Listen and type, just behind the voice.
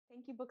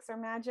Thank you, Books Are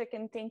Magic,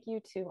 and thank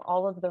you to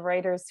all of the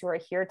writers who are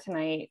here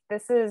tonight.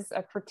 This is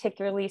a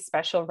particularly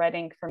special red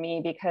ink for me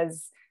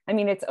because, I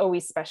mean, it's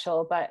always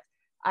special, but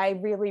I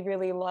really,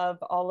 really love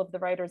all of the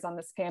writers on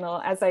this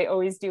panel, as I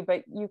always do,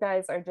 but you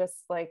guys are just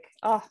like,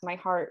 oh, my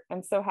heart.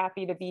 I'm so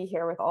happy to be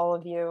here with all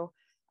of you.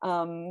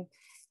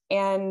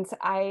 And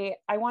I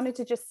wanted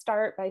to just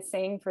start by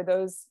saying, for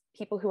those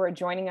people who are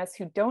joining us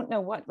who don't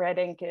know what red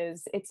ink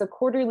is, it's a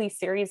quarterly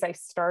series I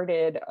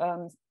started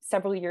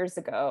several years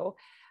ago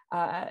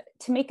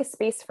to make a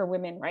space for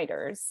women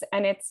writers,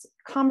 and it's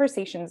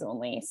conversations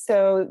only.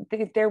 So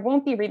there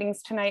won't be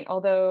readings tonight,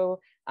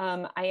 although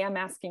I am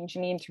asking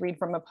Jeannine to read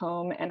from a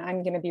poem, and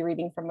I'm going to be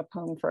reading from a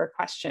poem for a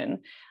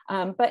question.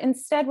 But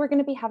instead, we're going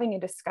to be having a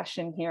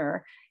discussion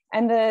here.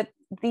 And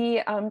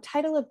the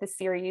title of the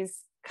series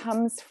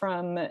comes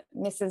from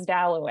Mrs.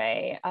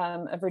 Dalloway,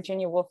 a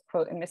Virginia Woolf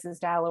quote in Mrs.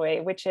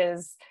 Dalloway, which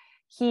is,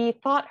 "He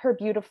thought her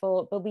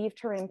beautiful, believed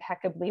her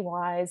impeccably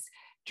wise,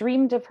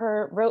 dreamed of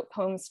her, wrote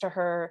poems to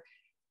her,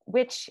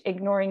 which,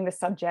 ignoring the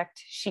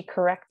subject, she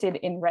corrected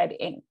in red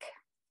ink."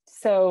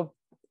 So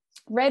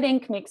red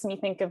ink makes me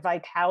think of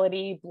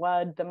vitality,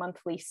 blood, the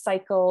monthly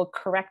cycle,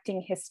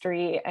 correcting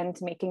history,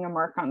 and making a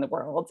mark on the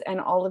world.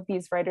 And all of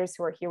these writers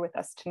who are here with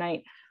us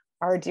tonight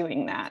are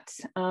doing that.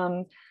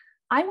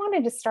 I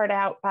wanted to start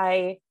out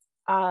by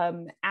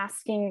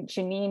asking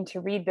Jeannine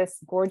to read this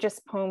gorgeous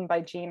poem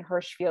by Jane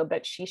Hirschfield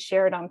that she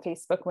shared on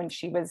Facebook when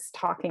she was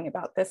talking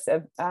about this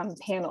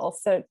panel.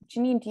 So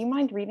Jeannine, do you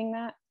mind reading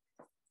that?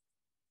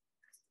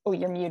 Oh,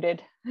 you're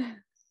muted.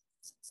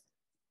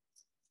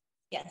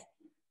 Yes,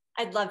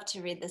 I'd love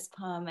to read this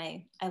poem.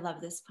 I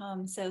love this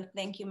poem. So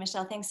thank you,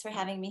 Michele. Thanks for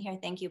having me here.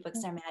 Thank you,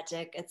 Books Are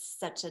Magic. It's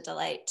such a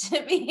delight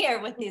to be here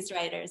with these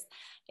writers.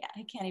 Yeah,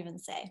 I can't even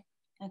say.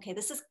 Okay,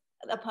 this is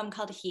a poem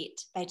called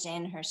Heat by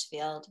Jane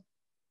Hirschfield.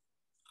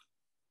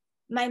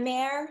 My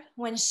mare,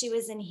 when she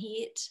was in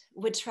heat,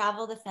 would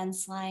travel the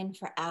fence line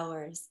for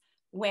hours,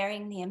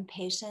 wearing the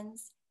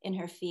impatience in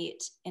her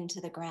feet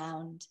into the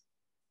ground.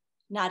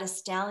 Not a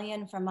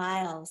stallion for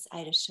miles,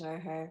 I'd assure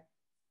her.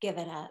 Give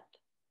it up.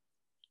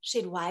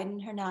 She'd widen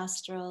her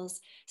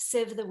nostrils,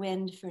 sieve the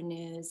wind for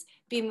news,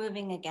 be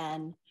moving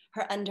again,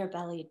 her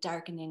underbelly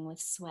darkening with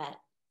sweat.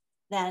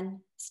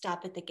 Then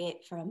stop at the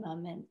gate for a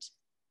moment,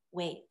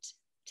 wait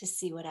to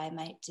see what I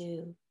might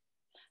do.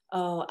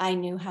 Oh, I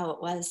knew how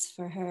it was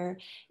for her,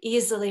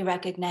 easily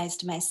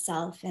recognized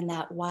myself in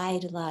that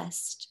wide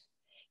lust,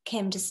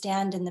 came to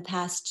stand in the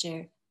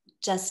pasture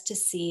just to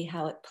see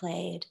how it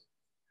played.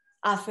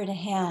 Offered a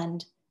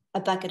hand, a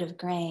bucket of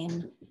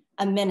grain,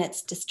 a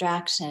minute's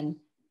distraction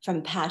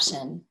from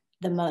passion,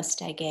 the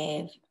most I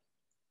gave.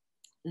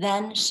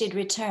 Then she'd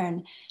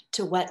return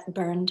to what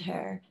burned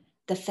her,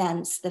 the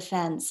fence,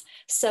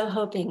 so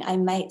hoping I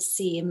might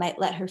see, might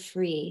let her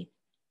free.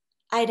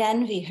 I'd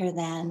envy her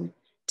then,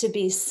 to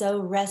be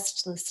so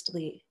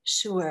restlessly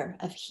sure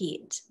of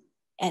heat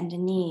and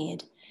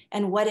need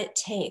and what it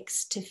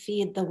takes to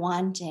feed the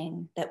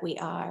wanting that we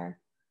are.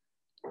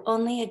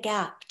 Only a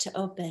gap to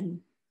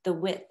open, the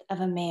width of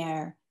a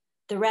mare,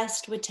 the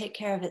rest would take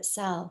care of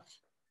itself.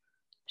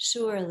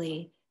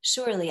 Surely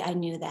I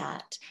knew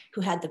that,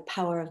 who had the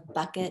power of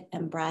bucket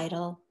and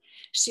bridle.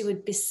 She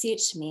would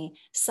beseech me,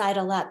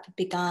 sidle up,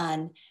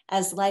 begone,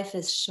 as life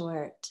is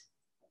short,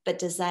 but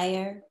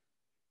desire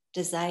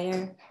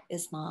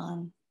is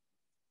long.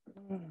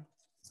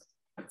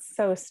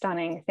 So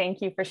stunning.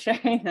 Thank you for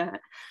sharing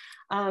that.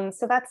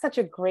 So that's such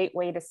a great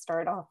way to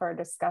start off our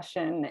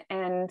discussion.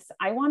 And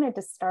I wanted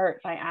to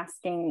start by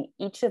asking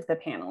each of the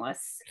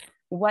panelists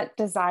what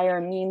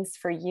desire means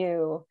for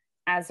you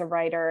as a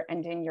writer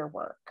and in your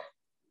work.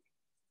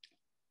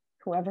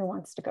 Whoever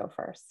wants to go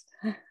first.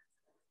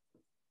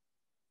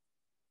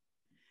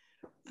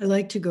 I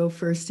like to go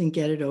first and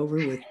get it over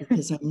with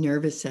because I'm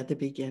nervous at the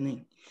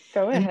beginning.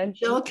 Go ahead. And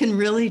Michele can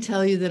really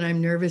tell you that I'm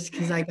nervous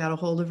because I got a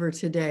hold of her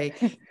today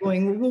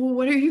going, well,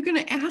 what are you going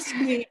to ask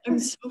me? I'm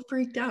so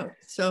freaked out.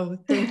 So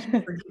thank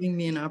you for giving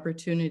me an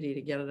opportunity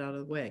to get it out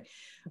of the way.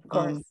 Of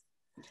course.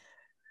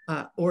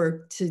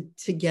 Or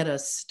to get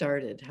us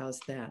started. How's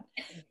that?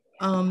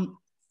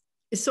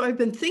 So I've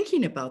been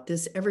thinking about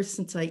this ever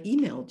since I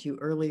emailed you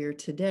earlier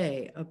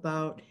today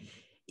about,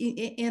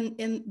 and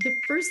the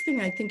first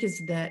thing I think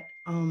is that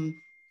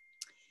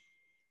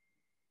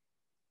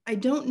I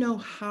don't know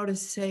how to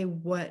say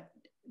what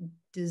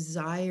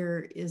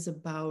desire is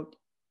about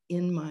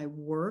in my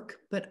work,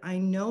 but I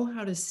know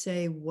how to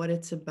say what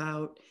it's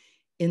about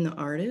in the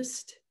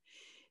artist.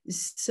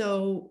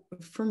 So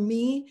for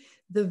me,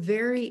 the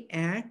very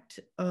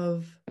act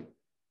of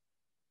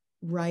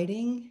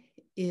writing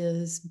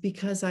is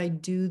because I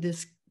do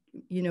this,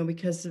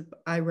 because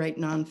I write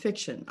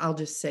nonfiction. I'll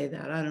just say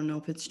that. I don't know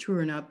if it's true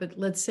or not, but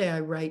let's say I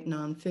write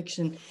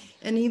nonfiction.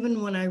 And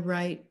even when I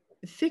write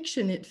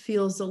fiction, it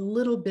feels a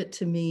little bit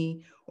to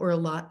me or a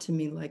lot to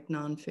me like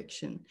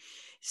nonfiction.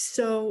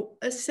 So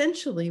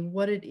essentially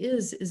what it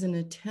is an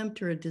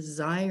attempt or a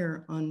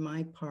desire on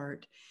my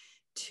part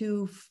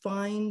to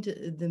find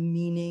the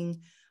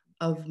meaning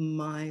of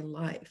my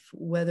life,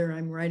 whether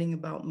I'm writing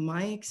about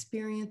my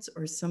experience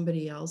or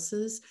somebody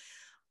else's.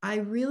 I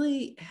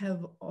really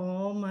have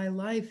all my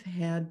life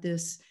had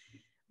this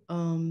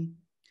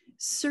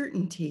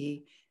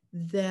certainty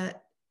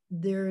that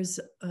there's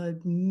a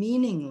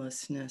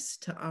meaninglessness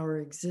to our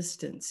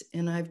existence.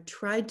 And I've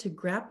tried to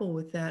grapple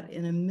with that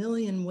in a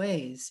million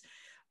ways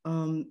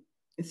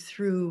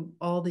through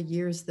all the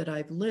years that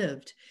I've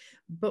lived.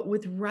 But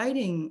with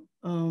writing,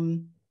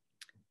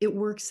 it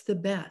works the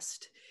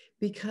best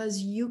because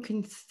you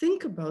can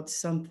think about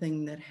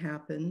something that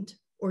happened,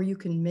 or you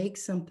can make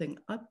something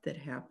up that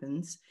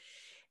happens,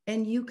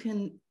 and you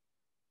can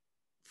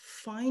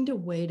find a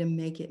way to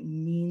make it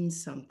mean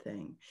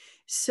something.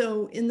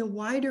 So in the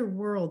wider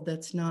world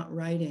that's not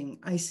writing,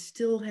 I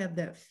still have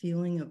that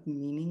feeling of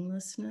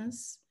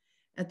meaninglessness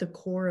at the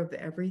core of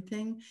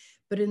everything.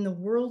 But in the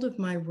world of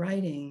my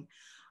writing,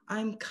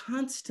 I'm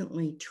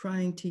constantly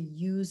trying to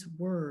use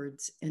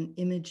words and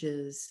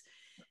images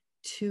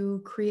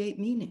to create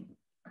meaning.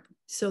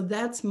 So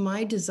that's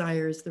my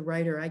desire as the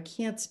writer. I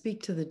can't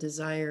speak to the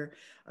desire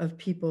of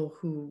people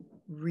who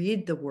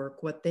read the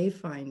work, what they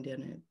find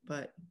in it,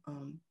 but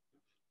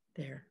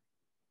there.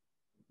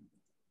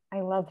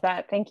 I love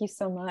that. Thank you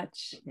so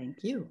much.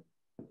 Thank you.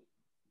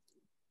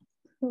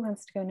 Who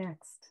wants to go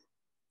next?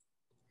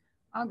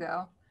 I'll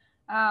go.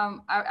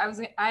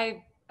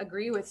 I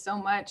agree with so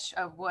much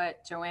of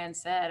what Joanne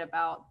said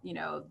about, you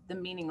know, the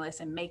meaningless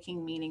and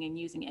making meaning and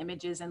using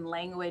images and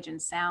language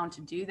and sound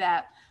to do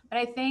that. But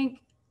I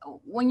think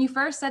when you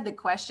first said the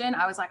question,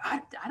 I was like,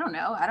 I don't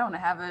know. I don't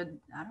have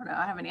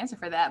an answer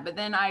for that. But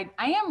then I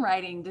am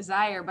writing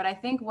desire, but I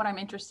think what I'm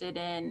interested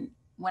in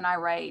when I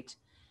write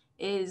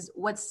is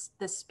what's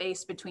the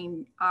space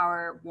between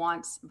our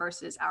wants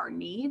versus our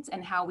needs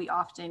and how we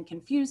often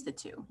confuse the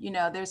two. You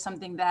know, there's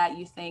something that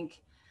you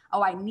think,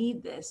 oh, I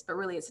need this, but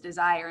really it's a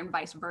desire, and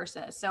vice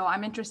versa. So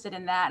I'm interested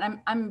in that.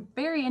 I'm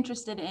very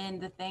interested in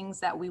the things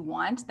that we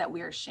want, that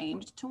we are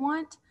ashamed to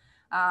want,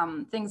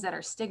 things that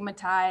are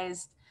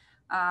stigmatized.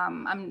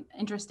 I'm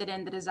interested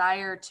in the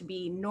desire to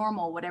be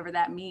normal, whatever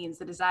that means,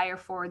 the desire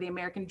for the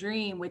American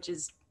dream, which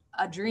is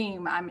a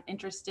dream. I'm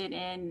interested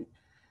in,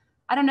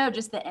 I don't know,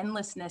 just the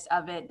endlessness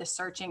of it, the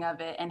searching of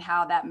it, and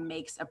how that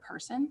makes a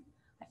person.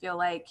 I feel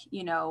like,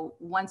 you know,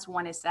 once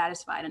one is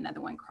satisfied,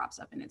 another one crops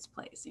up in its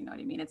place. You know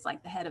what I mean? It's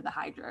like the head of the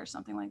Hydra or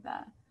something like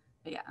that.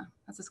 But yeah,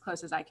 that's as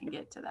close as I can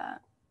get to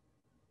that.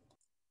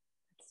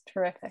 It's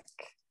terrific.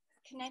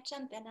 Can I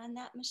jump in on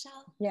that,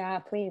 Michele? Yeah,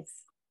 please.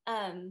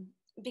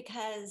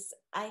 Because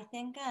I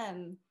think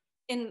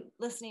in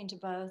listening to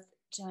both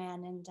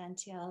Joanne and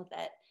Dantiel,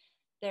 that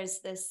there's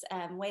this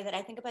way that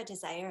I think about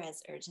desire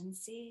as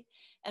urgency.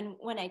 And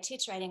when I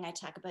teach writing, I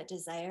talk about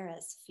desire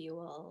as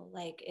fuel.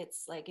 Like,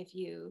 it's like if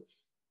you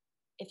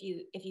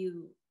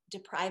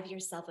deprive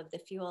yourself of the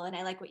fuel, and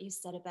I like what you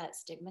said about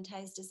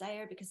stigmatized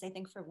desire, because I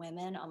think for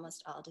women,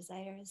 almost all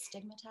desire is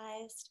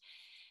stigmatized.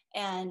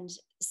 And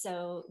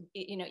so,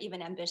 you know,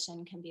 even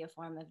ambition can be a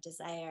form of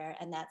desire,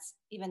 and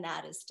even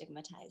that is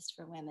stigmatized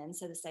for women.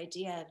 So this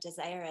idea of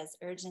desire as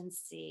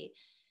urgency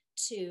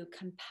to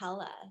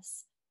compel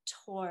us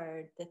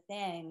toward the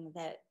thing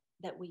that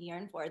we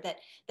yearn for, that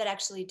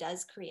actually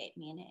does create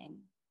meaning,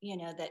 you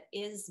know, that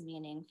is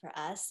meaning for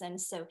us. And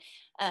so,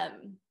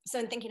 so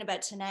in thinking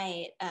about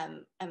tonight,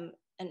 I'm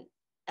an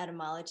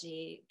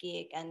etymology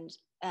geek, and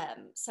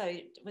so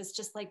I was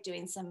just like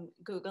doing some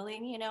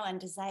Googling, you know, on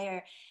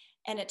desire.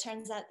 And it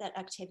turns out that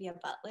Octavia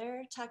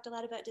Butler talked a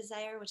lot about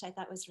desire, which I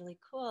thought was really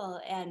cool,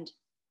 and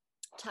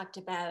talked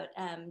about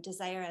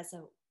desire as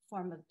a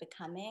form of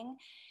becoming.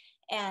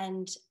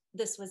 And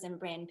this was in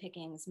Brain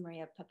Pickings,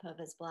 Maria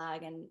Popova's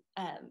blog. And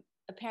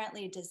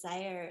apparently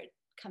desire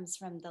comes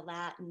from the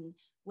Latin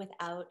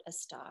without a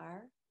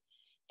star,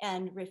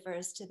 and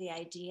refers to the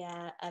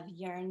idea of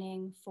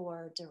yearning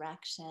for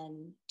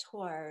direction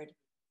toward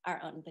our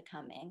own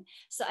becoming.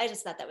 So I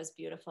just thought that was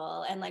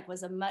beautiful, and like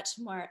was a much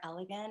more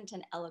elegant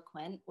and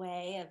eloquent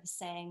way of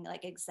saying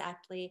like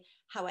exactly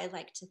how I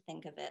like to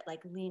think of it,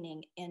 like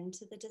leaning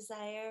into the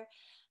desire.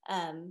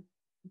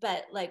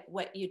 But like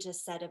what you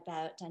just said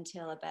about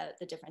Dantiel, about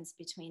the difference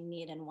between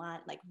need and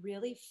want, like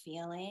really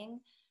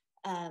feeling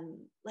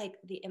like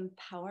the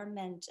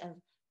empowerment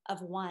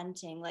of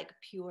wanting, like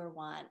pure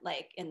want,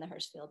 like in the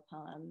Hirschfield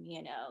poem,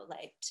 you know,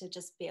 like to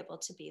just be able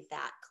to be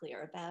that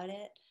clear about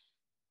it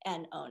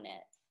and own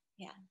it.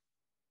 Yeah.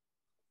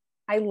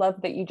 I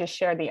love that you just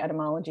shared the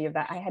etymology of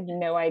that. I had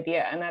no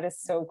idea, and that is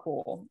so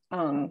cool.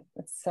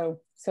 It's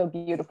so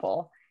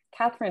beautiful.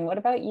 Katherine, what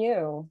about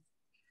you?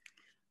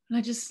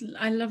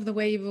 I love the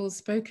way you've all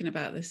spoken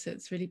about this.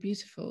 It's really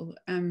beautiful.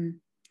 And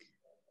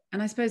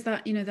I suppose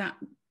that, you know,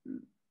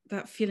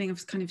 that feeling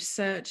of kind of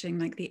searching,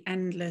 like the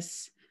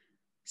endless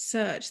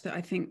search that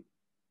I think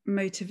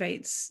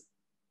motivates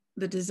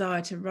the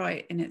desire to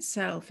write in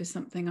itself, is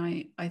something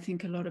I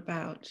think a lot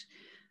about.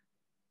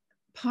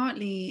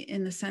 Partly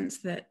in the sense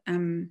that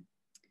in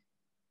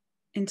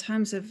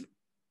terms of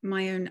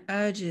my own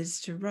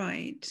urges to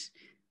write,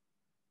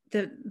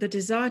 the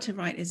desire to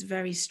write is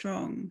very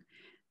strong.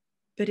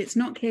 but it's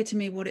not clear to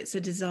me what it's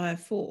a desire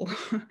for,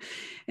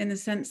 in the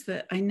sense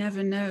that I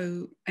never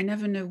know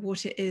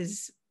what it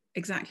is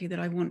exactly that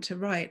I want to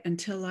write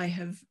until I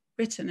have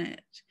written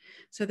it.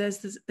 So there's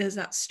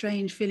that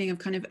strange feeling of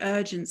kind of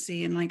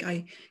urgency, and like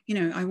I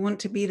want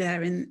to be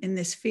there in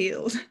this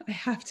field. I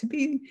have to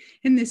be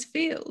in this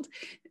field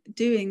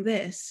doing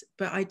this,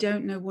 but I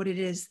don't know what it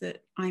is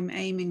that I'm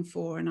aiming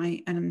for, and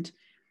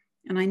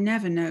I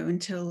never know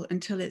until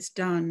it's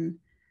done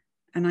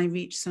and I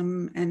reach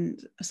some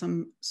end,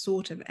 some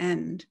sort of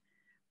end.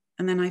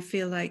 And then I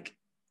feel like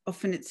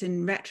often it's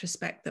in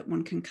retrospect that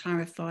one can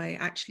clarify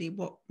actually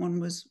what one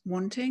was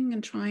wanting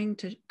and trying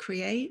to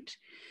create.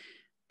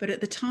 But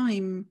at the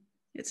time,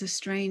 it's a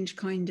strange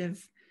kind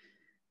of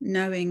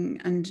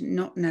knowing and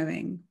not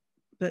knowing,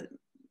 but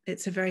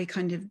it's a very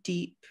kind of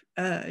deep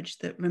urge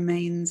that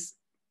remains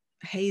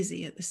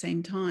hazy at the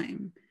same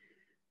time,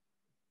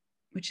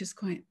 which is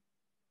quite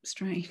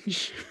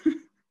strange.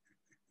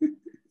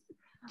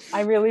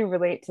 I really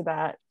relate to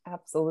that.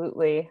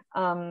 Absolutely.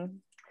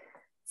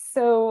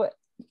 So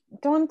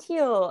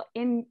Dantiel,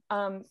 in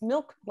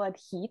Milk, Blood,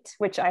 Heat,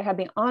 which I had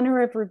the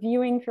honor of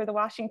reviewing for the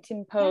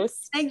Washington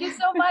Post. Thank you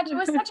so much. It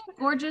was such a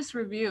gorgeous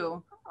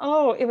review.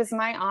 Oh, it was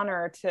my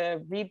honor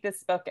to read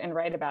this book and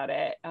write about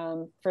it.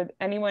 For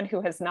anyone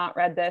who has not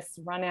read this,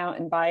 run out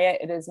and buy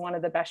it. It is one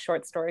of the best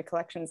short story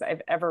collections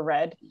I've ever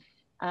read.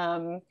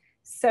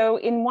 So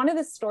in one of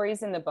the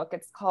stories in the book,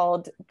 it's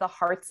called The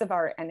Hearts of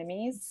Our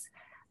Enemies.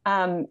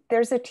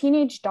 There's a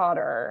teenage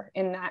daughter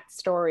in that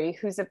story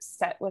who's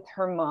upset with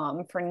her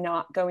mom for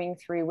not going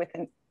through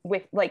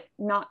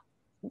not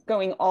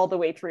going all the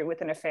way through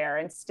with an affair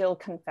and still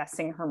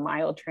confessing her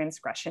mild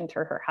transgression to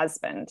her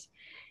husband.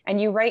 And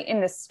you write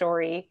in this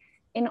story,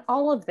 in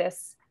all of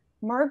this,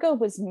 Margot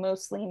was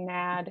mostly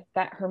mad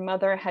that her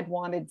mother had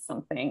wanted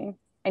something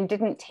and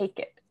didn't take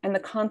it, and the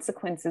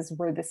consequences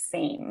were the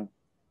same.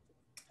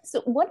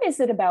 So what is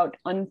it about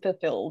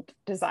unfulfilled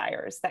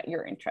desires that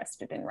you're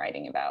interested in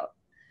writing about?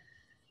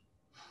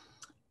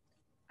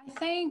 I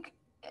think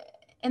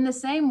in the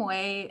same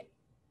way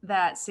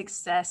that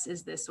success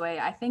is this way,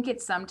 I think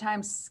it's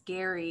sometimes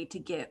scary to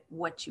get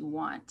what you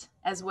want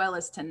as well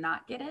as to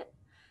not get it.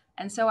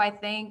 And so I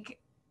think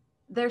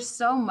there's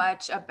so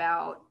much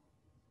about,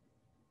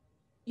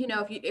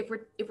 if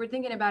we're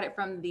thinking about it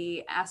from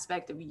the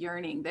aspect of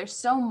yearning, there's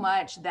so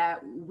much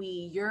that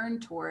we yearn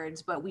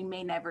towards, but we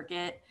may never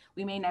get,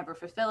 we may never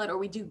fulfill it, or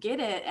we do get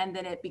it, and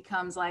then it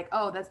becomes like,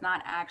 oh, that's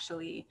not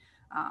actually,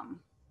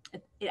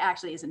 it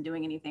actually isn't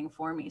doing anything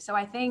for me. So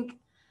I think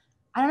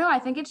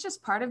it's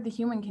just part of the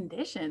human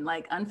condition,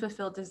 like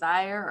unfulfilled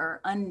desire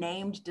or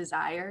unnamed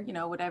desire,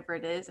 whatever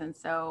it is. And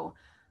so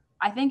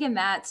I think in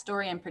that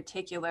story in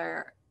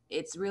particular,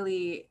 it's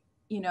really,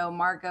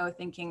 Margot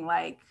thinking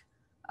like,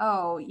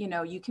 oh,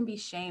 you can be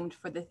shamed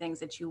for the things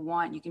that you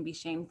want. You can be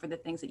shamed for the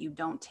things that you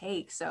don't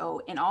take.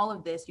 So in all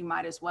of this, you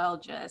might as well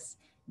just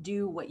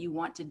do what you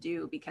want to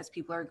do, because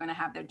people are going to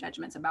have their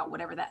judgments about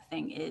whatever that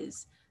thing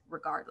is,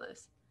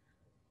 regardless.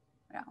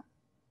 Yeah.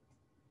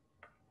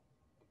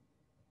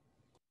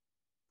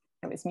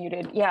 I was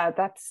muted. Yeah,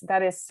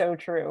 that is so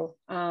true.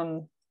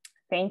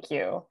 Thank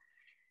you.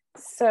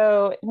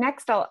 So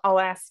next I'll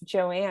ask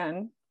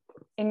Joanne,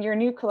 in your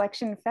new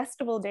collection,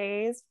 Festival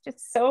Days,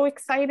 just so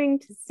exciting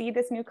to see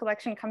this new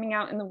collection coming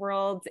out in the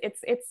world.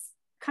 It's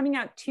coming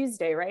out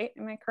Tuesday, right?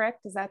 Am I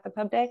correct? Is that the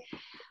pub day?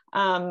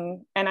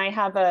 And I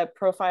have a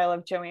profile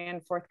of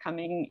Joanne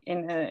forthcoming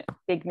in a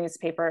big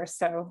newspaper,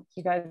 so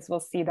you guys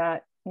will see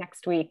that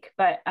next week.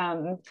 But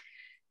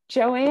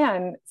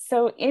Joanne,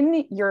 so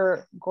in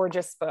your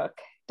gorgeous book,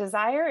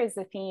 desire is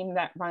a theme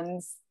that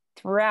runs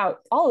throughout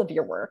all of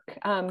your work.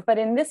 But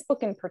in this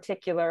book in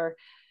particular,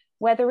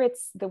 whether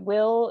it's the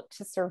will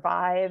to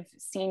survive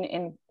seen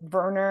in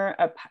Werner,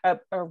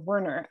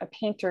 a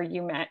painter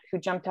you met who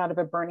jumped out of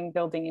a burning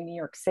building in New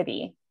York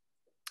City,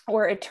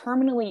 or a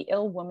terminally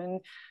ill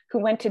woman who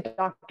went to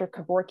Dr.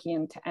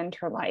 Kevorkian to end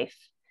her life.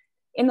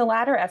 In the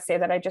latter essay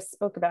that I just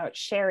spoke about,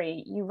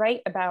 Sherry, you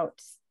write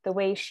about the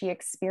way she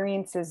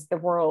experiences the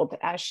world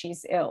as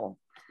she's ill.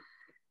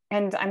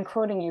 And I'm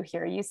quoting you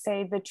here. You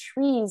say, the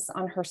trees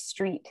on her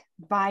street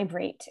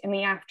vibrate in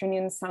the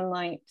afternoon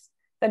sunlight,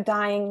 the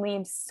dying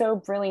leaves so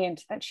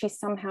brilliant that she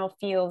somehow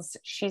feels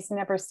she's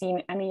never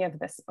seen any of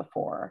this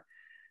before.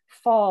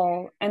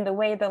 Fall, and the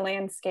way the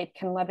landscape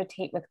can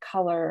levitate with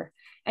color,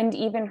 and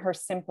even her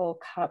simple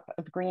cup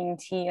of green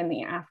tea in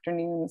the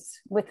afternoons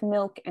with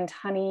milk and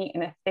honey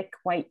in a thick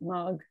white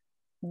mug,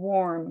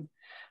 warm,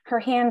 her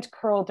hand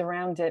curled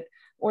around it,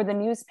 or the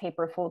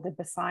newspaper folded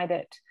beside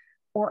it,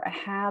 or a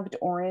halved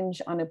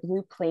orange on a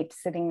blue plate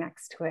sitting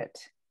next to it.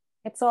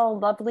 It's all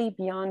lovely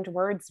beyond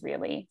words,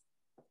 really.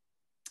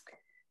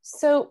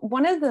 So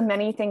one of the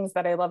many things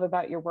that I love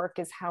about your work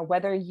is how,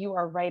 whether you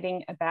are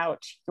writing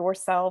about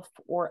yourself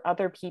or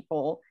other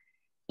people,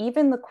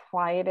 even the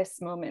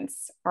quietest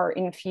moments are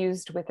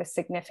infused with a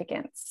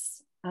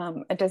significance,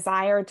 a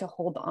desire to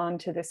hold on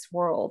to this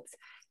world.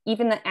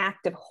 Even the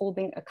act of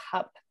holding a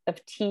cup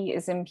of tea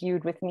is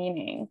imbued with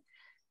meaning.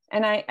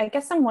 And I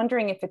guess I'm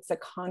wondering if it's a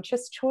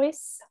conscious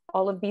choice,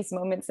 all of these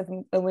moments of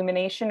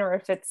illumination, or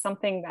if it's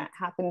something that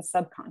happens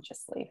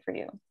subconsciously for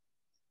you.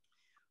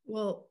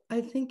 Well,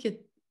 I think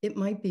it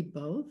might be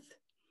both.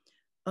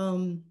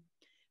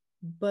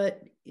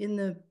 But in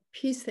the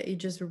piece that you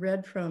just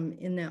read from,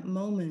 in that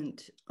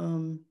moment,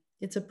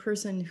 it's a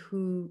person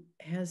who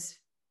has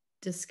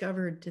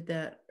discovered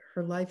that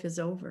her life is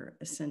over,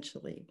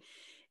 essentially.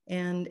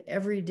 And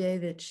every day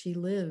that she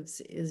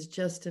lives is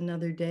just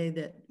another day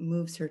that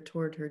moves her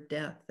toward her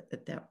death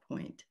at that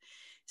point.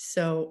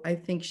 So I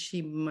think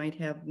she might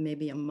have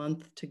maybe a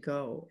month to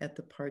go at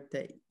the part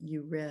that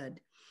you read.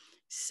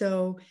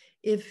 So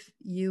if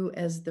you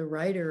as the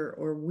writer,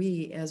 or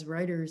we as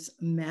writers,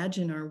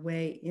 imagine our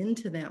way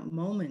into that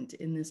moment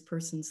in this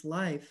person's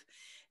life,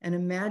 and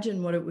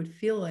imagine what it would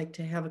feel like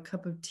to have a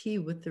cup of tea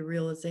with the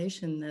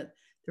realization that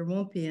there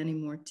won't be any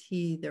more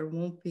tea, there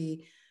won't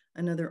be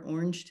another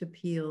orange to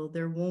peel,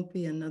 there won't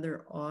be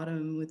another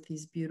autumn with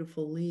these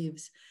beautiful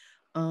leaves.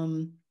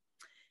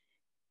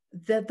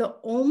 That the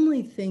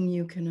only thing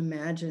you can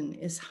imagine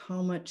is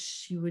how much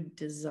she would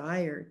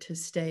desire to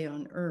stay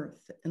on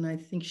Earth. And I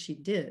think she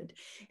did.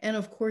 And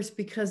of course,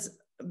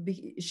 because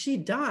she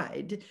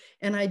died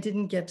and I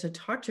didn't get to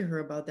talk to her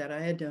about that,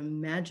 I had to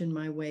imagine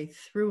my way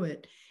through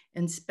it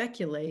and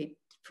speculate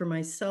for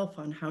myself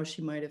on how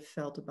she might have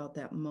felt about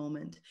that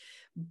moment.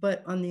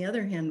 But on the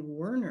other hand,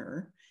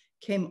 Werner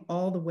came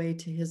all the way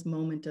to his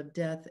moment of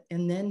death,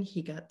 and then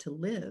he got to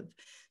live.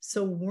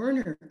 So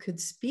Werner could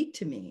speak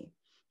to me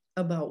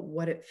about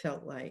what it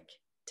felt like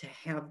to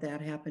have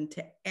that happen,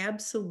 to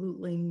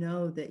absolutely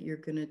know that you're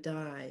going to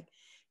die.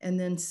 And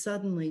then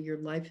suddenly your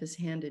life is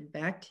handed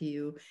back to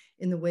you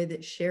in the way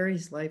that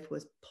Sherry's life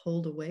was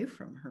pulled away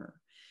from her.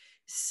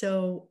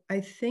 So I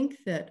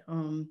think that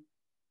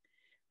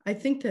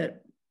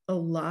a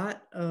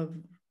lot of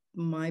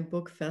my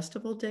book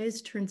festival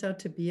days turns out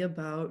to be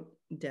about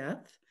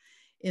death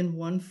in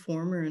one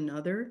form or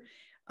another.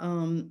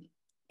 And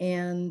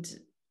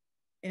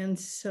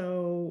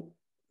so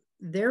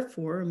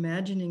therefore,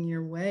 imagining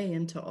your way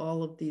into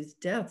all of these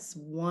deaths,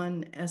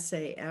 one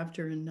essay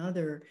after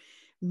another,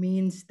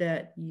 means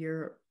that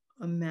you're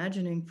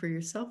imagining for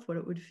yourself what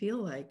it would feel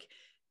like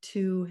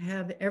to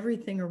have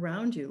everything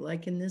around you.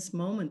 Like in this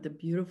moment, the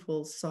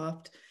beautiful,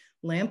 soft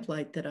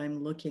lamplight that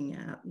I'm looking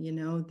at, you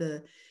know,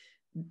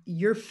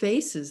 your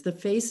faces, the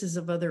faces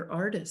of other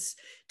artists,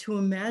 to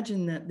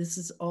imagine that this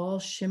is all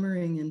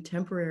shimmering and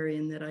temporary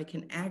and that I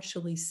can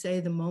actually say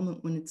the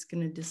moment when it's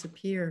going to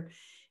disappear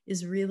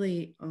is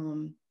really,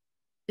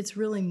 it's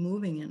really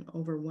moving and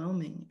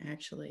overwhelming,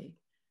 actually.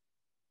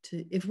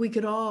 If we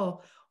could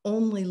all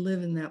only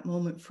live in that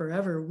moment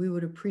forever, we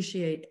would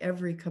appreciate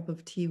every cup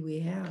of tea we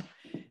have.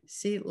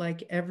 See,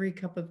 like every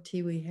cup of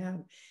tea we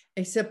have,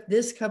 except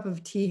this cup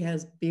of tea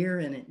has beer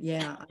in it.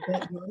 Yeah, I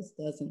bet yours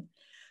doesn't.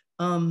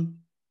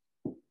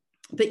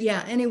 But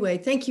yeah, anyway,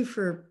 thank you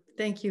for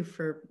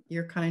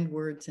your kind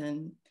words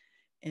and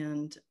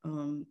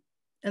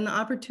the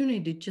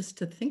opportunity just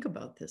to think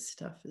about this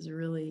stuff is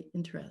really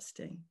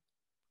interesting.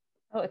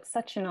 Oh, it's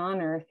such an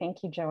honor.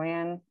 Thank you,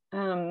 Joanne.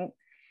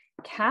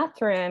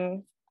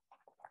 Katherine,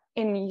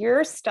 in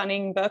your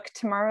stunning book,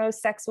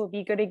 Tomorrow's Sex Will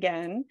Be Good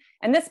Again,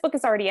 and this book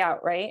is already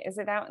out, right? Is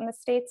it out in the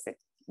States?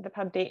 The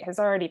pub date has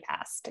already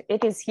passed.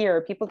 It is here.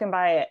 People can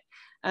buy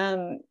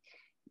it.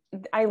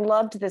 I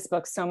loved this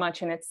book so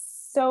much, and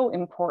it's so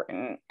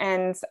important.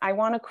 And I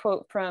want to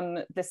quote from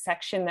the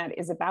section that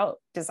is about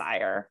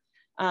desire,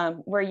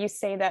 where you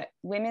say that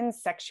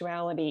women's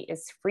sexuality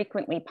is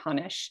frequently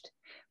punished.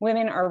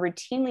 Women are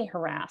routinely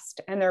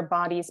harassed and their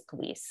bodies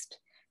policed.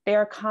 They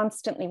are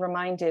constantly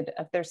reminded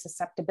of their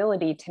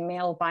susceptibility to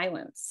male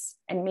violence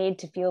and made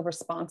to feel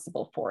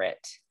responsible for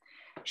it.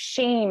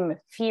 Shame,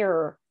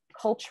 fear,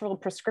 cultural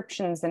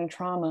prescriptions, and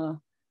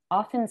trauma,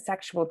 often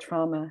sexual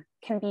trauma,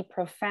 can be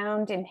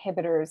profound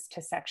inhibitors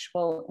to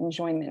sexual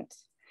enjoyment.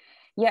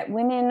 Yet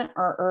women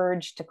are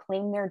urged to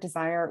claim their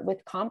desire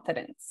with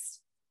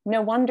confidence.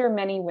 No wonder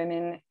many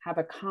women have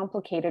a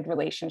complicated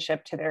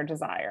relationship to their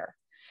desire.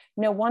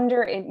 No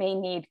wonder it may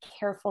need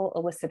careful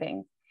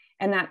eliciting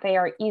and that they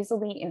are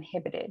easily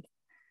inhibited.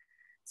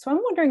 So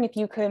I'm wondering if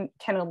you can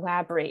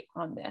elaborate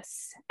on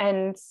this,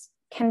 and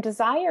can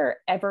desire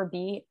ever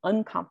be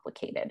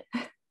uncomplicated?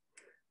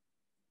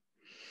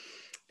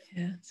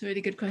 Yeah, it's a really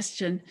good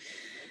question.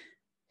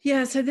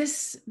 Yeah, so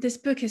this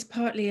book is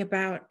partly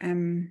about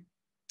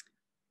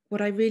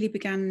what I really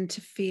began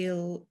to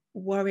feel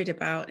worried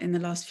about in the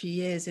last few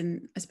years,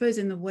 and I suppose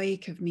in the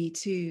wake of Me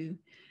Too,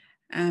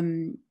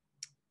 the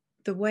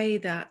way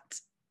that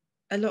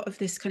a lot of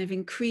this kind of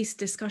increased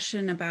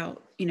discussion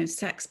about,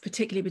 sex,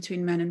 particularly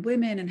between men and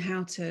women, and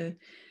how to,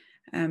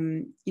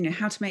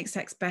 how to make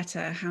sex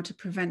better, how to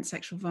prevent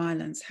sexual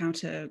violence, how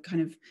to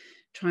kind of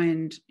try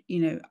and,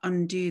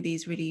 undo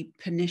these really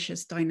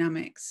pernicious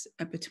dynamics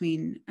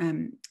between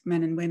men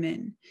and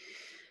women.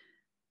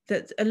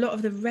 That a lot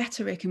of the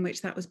rhetoric in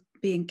which that was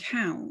being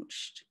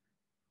couched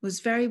was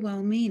very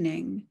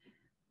well-meaning,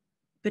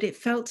 but it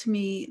felt to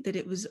me that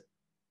it was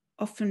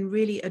often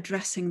really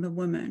addressing the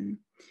woman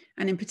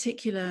and in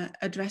particular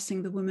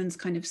addressing the woman's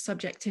kind of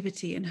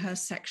subjectivity and her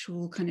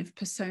sexual kind of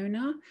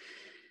persona,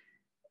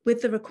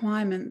 with the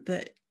requirement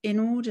that in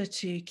order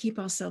to keep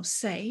ourselves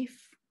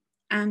safe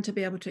and to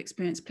be able to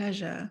experience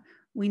pleasure,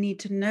 we need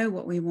to know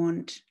what we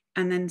want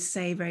and then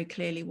say very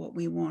clearly what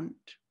we want.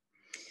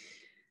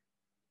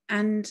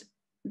 And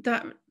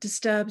that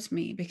disturbs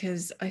me,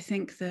 because I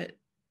think that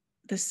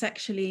the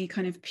sexually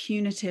kind of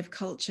punitive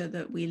culture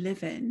that we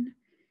live in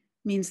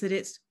means that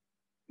it's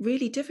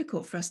really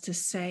difficult for us to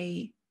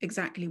say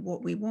exactly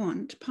what we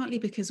want, partly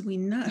because we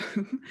know,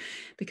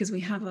 because we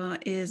have our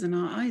ears and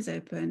our eyes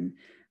open,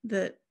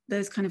 that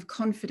those kind of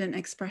confident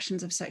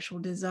expressions of sexual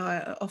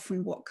desire are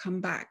often what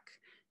come back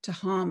to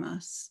harm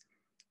us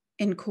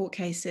in court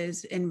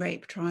cases, in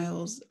rape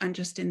trials, and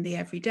just in the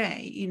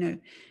everyday. You know,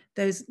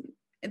 those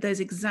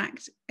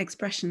exact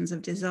expressions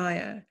of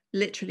desire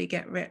literally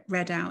get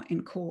read out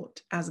in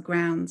court as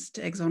grounds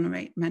to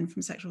exonerate men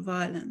from sexual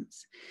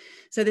violence.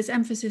 So this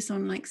emphasis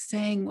on like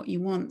saying what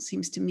you want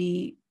seems to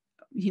me,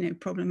 you know,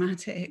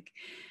 problematic,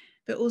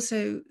 but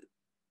also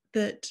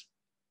that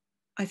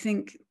I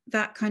think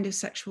that kind of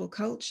sexual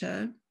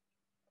culture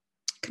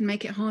can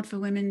make it hard for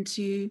women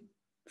to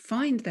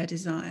find their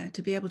desire,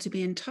 to be able to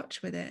be in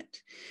touch with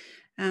it,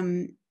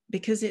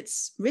 because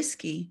it's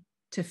risky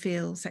to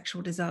feel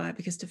sexual desire,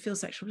 because to feel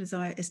sexual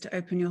desire is to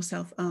open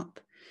yourself up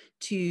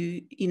to,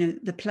 you know,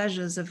 the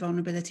pleasures of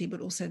vulnerability,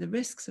 but also the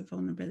risks of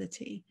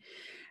vulnerability.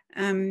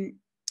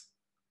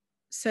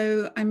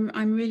 So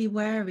I'm really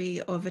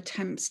wary of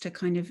attempts to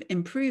kind of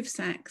improve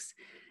sex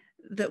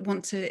that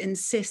want to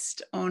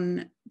insist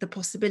on the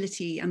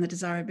possibility and the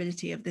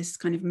desirability of this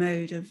kind of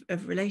mode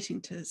of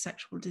relating to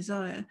sexual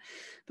desire,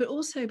 but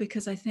also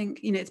because I think,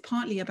 you know, it's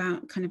partly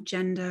about kind of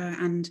gender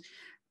and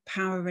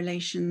power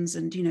relations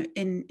and, you know,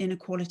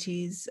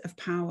 inequalities of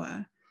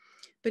power,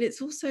 but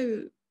it's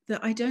also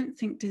that I don't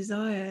think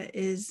desire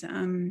is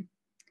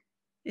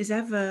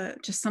ever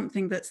just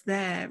something that's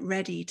there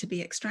ready to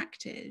be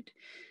extracted.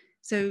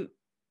 So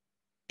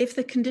if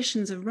the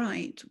conditions are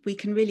right, we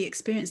can really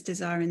experience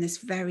desire in this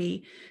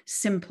very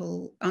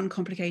simple,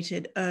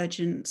 uncomplicated,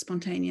 urgent,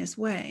 spontaneous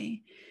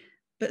way.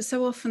 But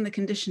so often the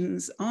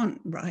conditions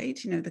aren't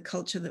right. You know, the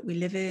culture that we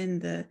live in,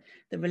 the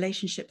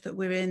relationship that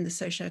we're in, the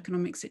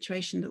socioeconomic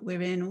situation that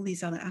we're in, all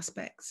these other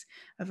aspects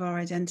of our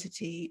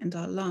identity and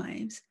our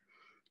lives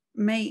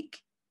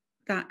make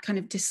that kind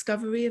of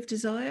discovery of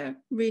desire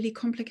really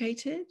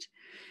complicated.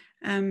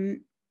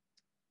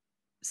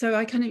 So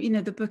I kind of, you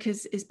know, the book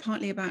is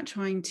partly about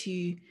trying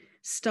to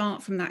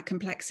start from that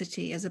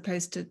complexity as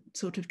opposed to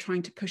sort of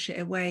trying to push it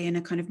away in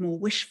a kind of more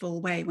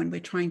wishful way when we're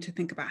trying to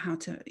think about how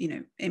to, you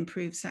know,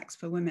 improve sex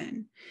for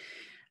women.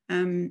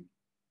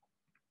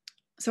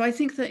 So I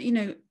think that, you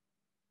know,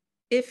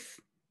 if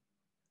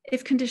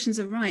conditions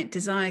are right,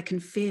 desire can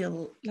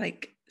feel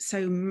like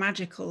so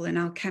magical and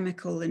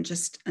alchemical and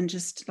just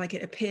like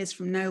it appears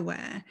from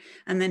nowhere.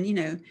 And then, you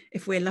know,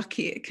 if we're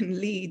lucky, it can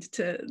lead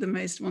to the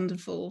most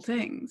wonderful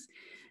things.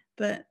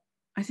 But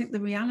I think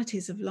the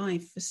realities of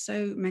life for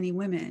so many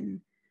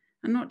women,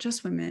 and not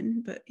just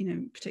women, but, you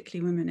know,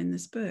 particularly women in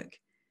this book,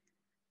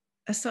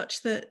 are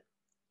such that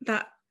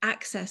that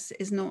access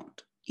is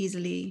not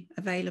easily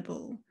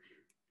available.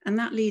 And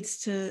that leads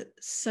to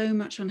so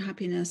much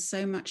unhappiness,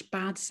 so much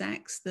bad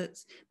sex that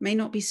may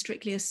not be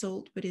strictly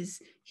assault, but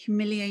is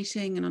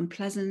humiliating and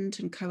unpleasant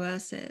and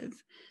coercive.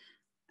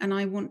 And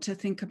I want to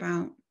think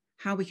about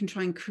how we can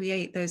try and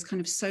create those kind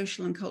of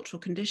social and cultural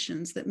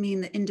conditions that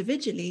mean that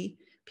individually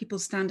people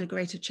stand a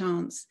greater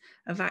chance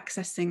of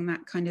accessing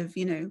that kind of,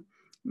 you know,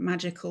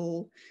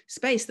 magical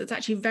space that's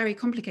actually very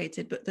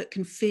complicated, but that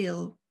can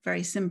feel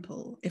very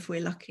simple if we're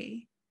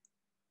lucky.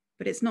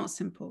 But it's not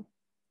simple.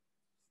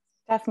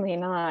 Definitely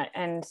not.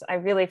 And I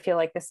really feel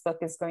like this book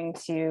is going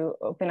to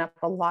open up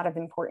a lot of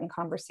important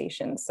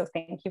conversations. So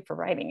thank you for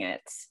writing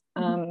it.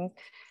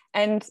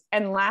 And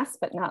last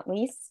but not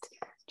least,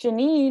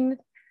 Jeannine,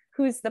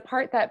 who's The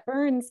Part That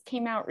Burns,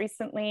 came out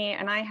recently,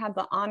 and I had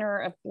the honor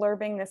of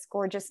blurbing this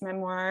gorgeous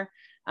memoir.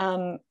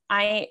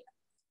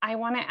 I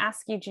want to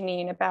ask you,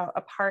 Jeannine, about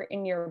a part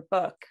in your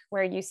book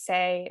where you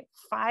say,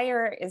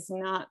 "Fire is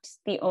not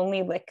the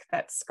only lick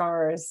that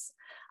scars.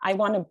 I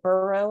want to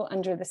burrow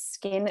under the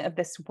skin of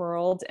this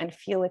world and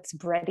feel its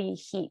bready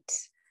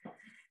heat."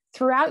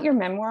 Throughout your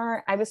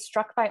memoir, I was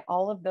struck by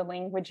all of the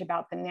language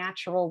about the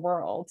natural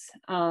world.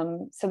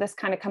 So this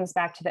kind of comes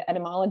back to the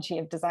etymology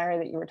of desire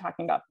that you were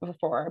talking about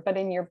before. But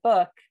in your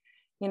book,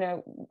 you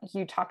know,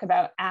 you talk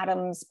about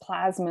atoms,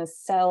 plasma,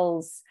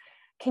 cells.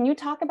 Can you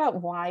talk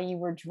about why you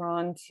were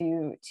drawn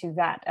to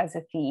that as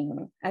a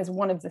theme, as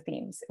one of the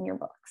themes in your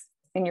book?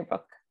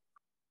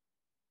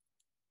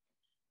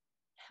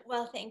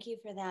 Well, thank you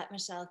for that,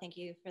 Michele. Thank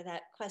you for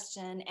that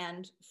question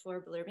and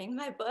for blurbing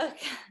my book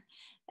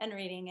and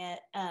reading it.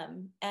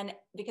 And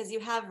because you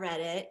have read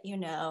it, you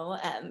know,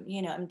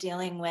 I'm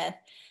dealing with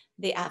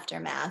the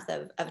aftermath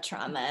of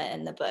trauma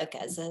in the book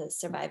as a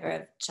survivor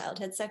of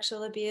childhood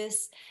sexual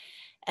abuse.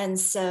 And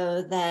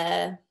so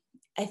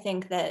I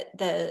think that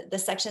the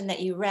section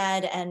that you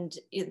read and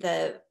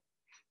the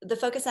the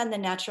focus on the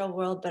natural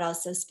world, but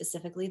also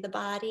specifically the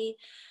body,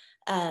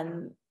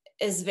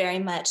 is very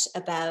much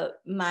about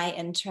my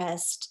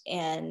interest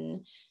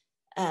in,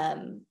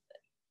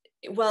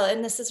 well,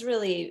 and this is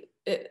really,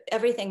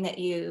 everything that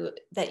you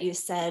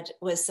said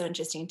was so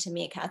interesting to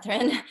me,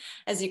 Katherine,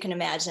 as you can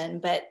imagine.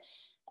 But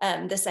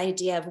this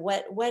idea of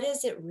what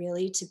is it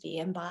really to be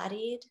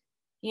embodied?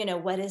 You know,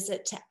 what is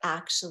it to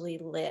actually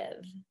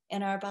live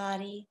in our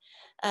body?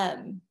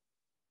 And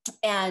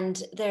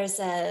there's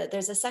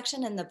a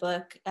section in the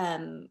book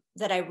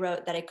that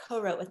I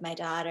co-wrote with my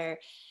daughter,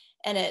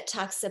 and it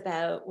talks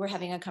about, we're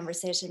having a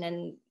conversation,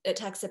 and it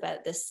talks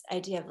about this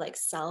idea of like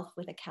self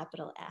with a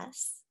capital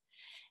S.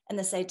 And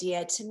this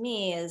idea to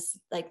me is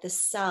like the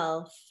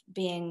self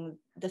being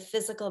the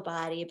physical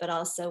body, but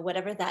also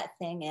whatever that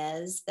thing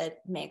is that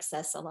makes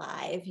us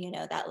alive, you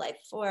know, that life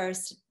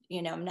force.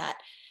 You know, I'm not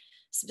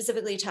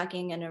specifically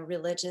talking in a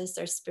religious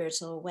or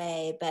spiritual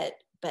way, but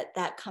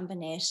that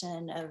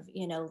combination of,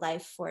 you know,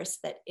 life force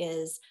that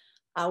is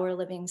our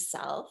living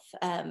self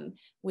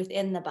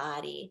within the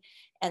body.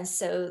 And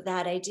so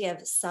that idea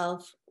of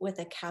self with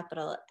a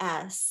capital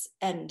S,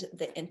 and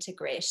the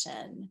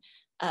integration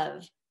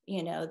of,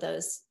 you know,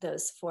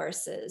 those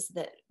forces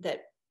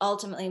that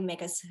ultimately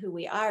make us who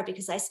we are.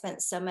 Because I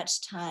spent so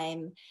much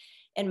time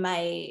in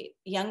my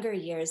younger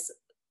years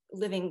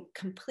living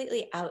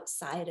completely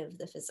outside of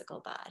the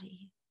physical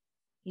body,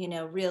 you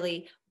know,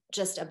 really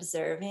just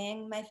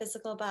observing my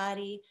physical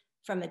body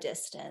from a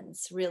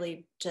distance,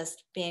 really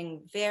just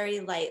being very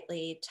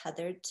lightly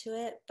tethered to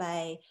it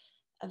by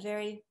a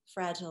very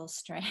fragile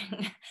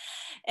string.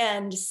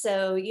 And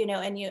so, you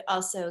know, and you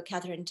also,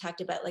 Katherine, talked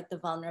about like the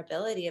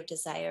vulnerability of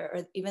desire,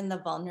 or even the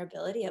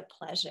vulnerability of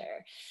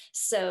pleasure.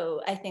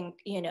 So I think,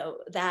 you know,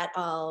 that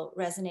all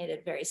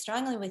resonated very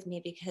strongly with me,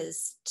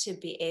 because to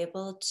be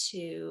able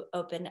to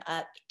open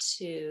up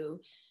to,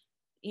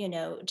 you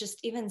know, just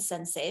even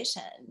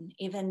sensation,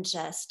 even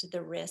just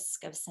the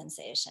risk of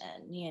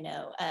sensation, you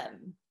know,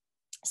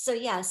 so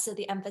yeah, so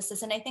the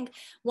emphasis, and I think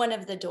one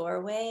of the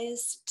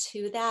doorways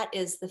to that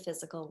is the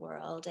physical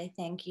world. I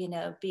think, you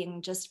know,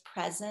 being just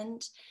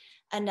present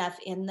enough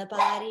in the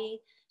body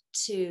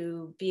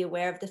to be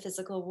aware of the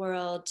physical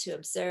world, to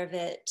observe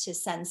it, to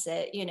sense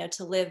it, you know,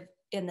 to live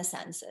in the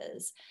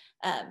senses,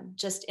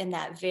 just in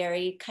that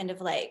very kind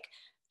of like,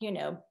 you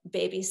know,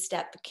 baby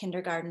step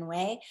kindergarten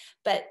way.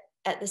 But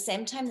at the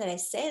same time that I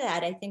say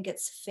that, I think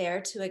it's fair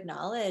to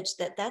acknowledge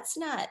that that's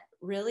not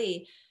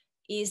really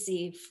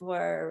easy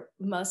for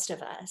most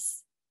of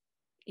us.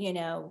 You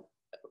know,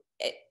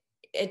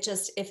 it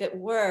just, if it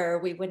were,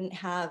 we wouldn't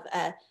have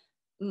a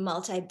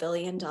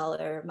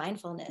multi-billion-dollar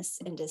mindfulness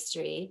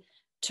industry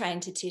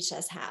trying to teach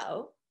us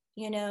how,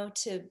 you know,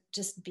 to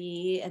just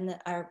be in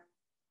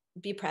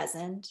be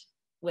present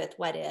with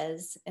what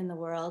is in the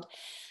world.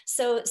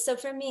 So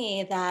for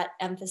me, that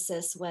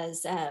emphasis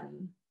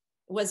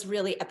was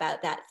really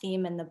about that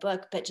theme in the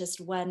book. But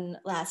just one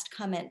last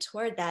comment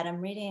toward that,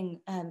 I'm reading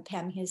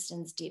Pam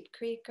Houston's Deep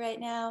Creek right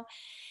now,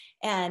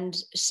 and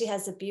she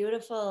has a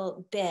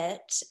beautiful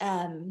bit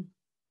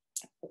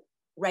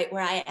right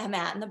where I am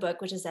at in the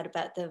book, which is at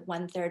about the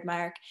 1/3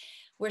 mark,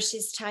 where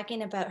she's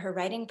talking about her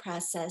writing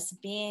process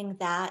being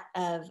that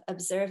of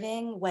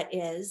observing what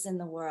is in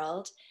the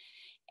world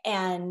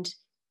and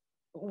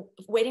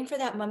waiting for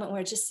that moment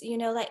where just, you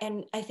know, like,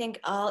 and I think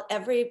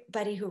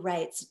everybody who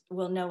writes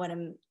will know what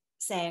I'm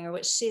saying, or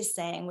what she's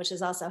saying, which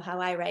is also how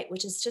I write,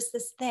 which is just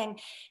this thing.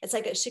 It's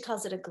like, she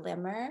calls it a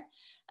glimmer.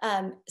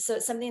 So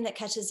it's something that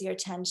catches your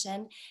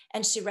attention,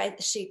 and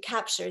she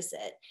captures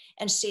it,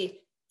 and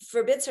she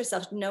forbids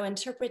herself no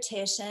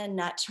interpretation,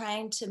 not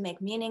trying to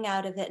make meaning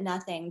out of it,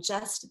 nothing,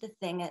 just the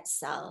thing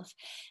itself.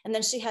 And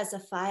then she has a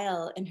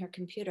file in her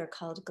computer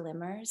called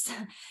Glimmers.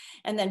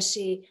 And then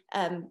she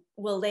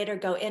will later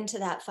go into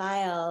that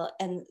file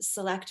and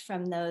select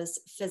from those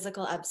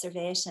physical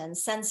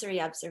observations,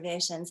 sensory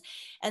observations,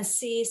 and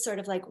see sort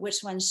of like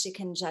which ones she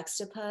can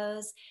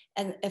juxtapose,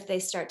 and if they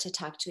start to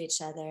talk to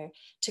each other,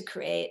 to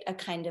create a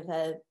kind of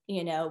a,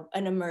 you know,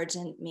 an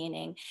emergent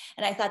meaning.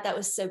 And I thought that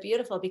was so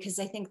beautiful, because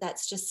I think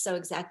that's just so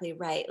exactly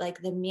right,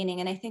 like the meaning.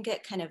 And I think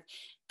it kind of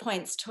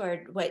points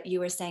toward what you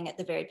were saying at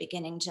the very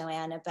beginning,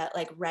 Joanne, about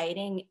like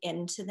writing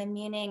into the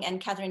meaning.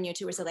 And Katherine, you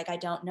too were so like, I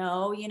don't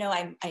know, you know,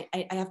 I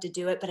have to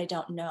do it, but I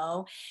don't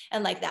know.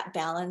 And like that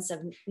balance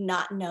of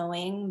not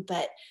knowing,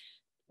 but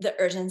the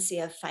urgency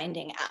of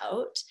finding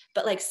out,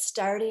 but like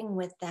starting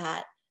with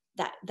that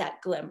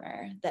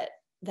glimmer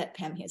that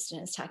Pam Houston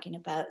is talking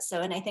about.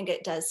 So, and I think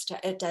it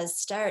does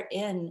start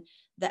in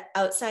the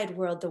outside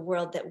world, the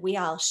world that we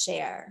all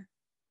share,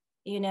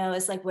 you know,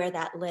 is like where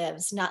that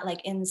lives, not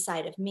like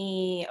inside of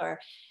me or,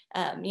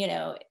 you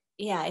know,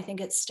 yeah, I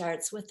think it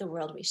starts with the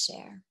world we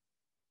share.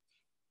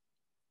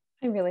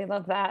 I really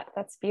love that.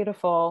 That's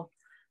beautiful.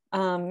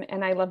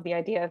 And I love the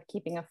idea of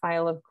keeping a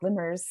file of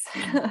glimmers.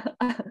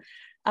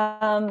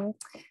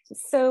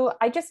 So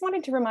I just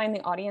wanted to remind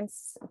the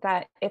audience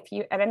that if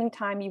you, at any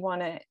time you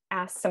want to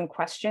ask some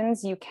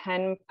questions, you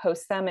can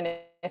post them. And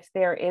if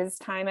there is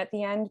time at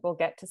the end, we'll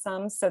get to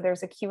some. So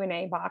there's a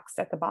Q&A box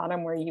at the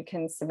bottom where you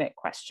can submit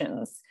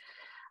questions.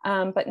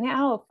 But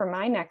now for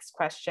my next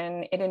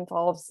question, it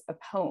involves a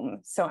poem.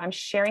 So I'm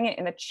sharing it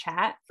in the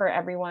chat for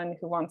everyone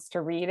who wants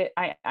to read it.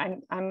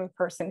 I'm a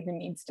person who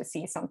needs to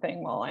see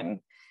something while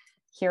I'm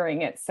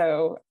hearing it.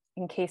 So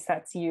in case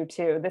that's you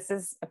too, this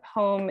is a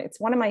poem. It's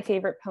one of my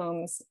favorite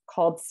poems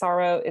called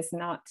Sorrow Is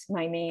Not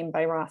My Name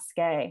by Ross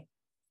Gay.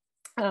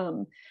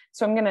 So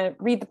I'm gonna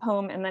read the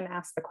poem and then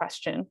ask the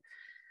question.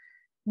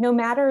 No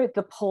matter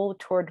the pull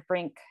toward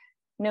brink,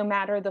 no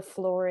matter the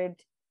florid,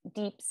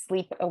 deep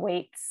sleep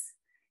awaits,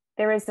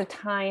 there is a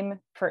time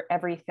for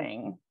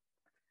everything.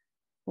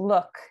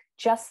 Look,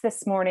 just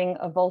this morning,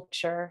 a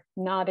vulture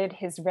nodded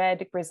his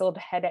red grizzled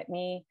head at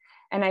me,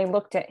 and I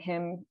looked at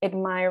him,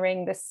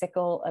 admiring the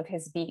sickle of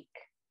his beak.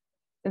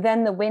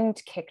 Then the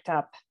wind kicked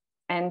up,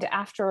 and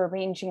after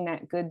arranging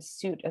that good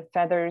suit of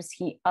feathers,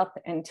 he up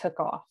and took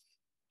off,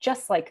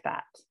 just like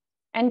that.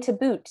 And to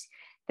boot,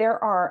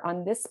 there are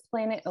on this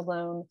planet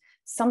alone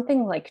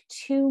something like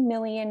 2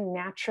 million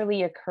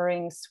naturally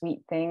occurring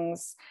sweet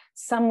things,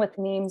 some with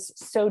names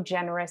so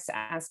generous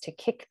as to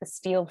kick the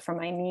steel from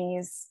my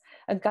knees.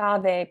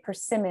 Agave,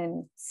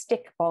 persimmon,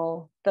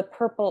 stickball, the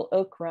purple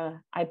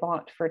okra I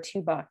bought for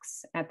 $2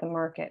 at the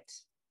market.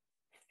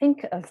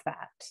 Think of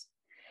that.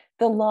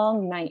 The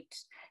long night,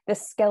 the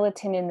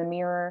skeleton in the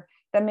mirror,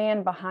 the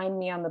man behind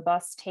me on the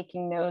bus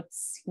taking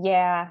notes.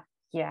 Yeah.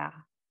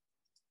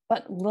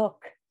 But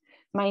look,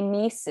 my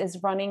niece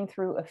is running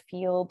through a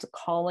field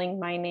calling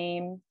my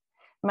name.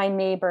 My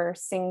neighbor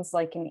sings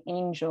like an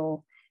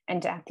angel,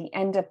 and at the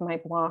end of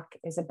my block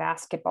is a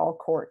basketball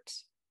court.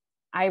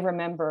 I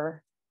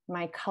remember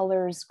my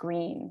color's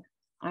green.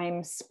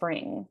 I'm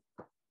spring.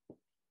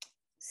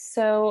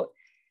 So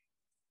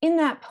in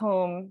that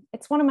poem,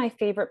 it's one of my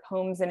favorite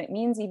poems, and it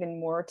means even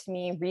more to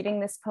me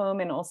reading this poem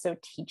and also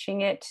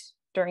teaching it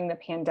during the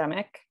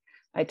pandemic.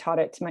 I taught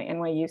it to my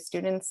NYU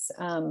students.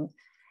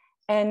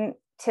 And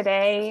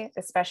today,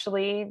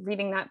 especially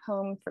reading that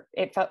poem,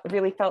 it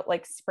really felt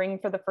like spring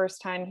for the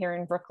first time here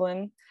in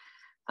Brooklyn.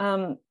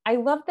 I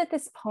love that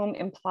this poem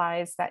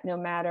implies that no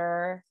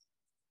matter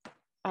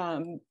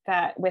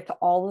that with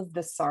all of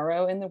the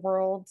sorrow in the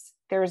world,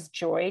 there's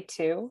joy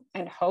too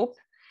and hope.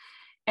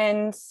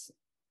 And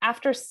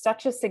after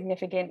such a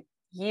significant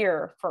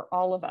year for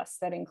all of us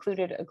that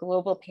included a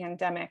global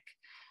pandemic,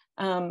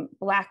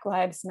 Black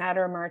Lives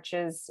Matter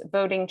marches,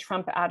 voting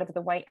Trump out of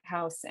the White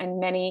House, and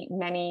many,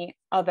 many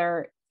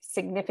other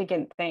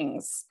significant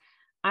things,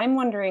 I'm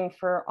wondering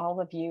for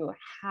all of you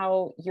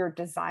how your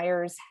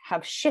desires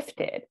have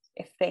shifted,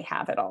 if they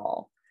have at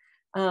all.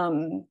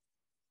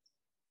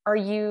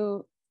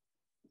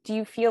 Do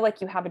you feel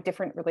like you have a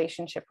different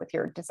relationship with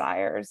your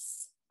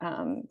desires,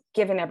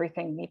 given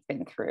everything we've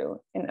been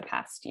through in the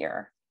past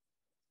year?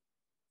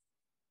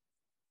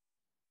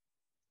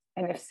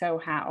 And if so,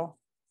 how?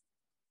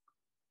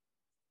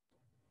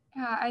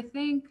 Yeah, I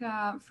think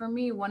for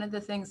me, one of the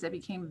things that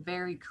became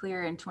very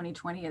clear in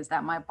 2020 is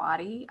that my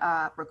body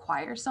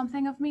requires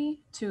something of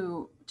me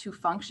to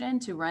function,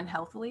 to run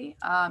healthily.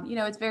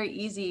 It's very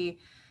easy.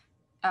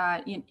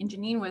 And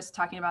Jeannine was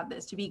talking about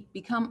this, to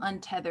become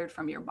untethered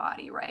from your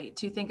body, right?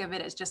 To think of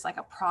it as just like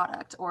a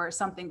product or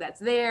something that's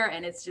there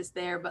and it's just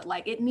there, but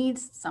like it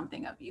needs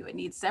something of you. It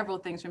needs several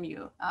things from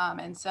you.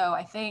 And so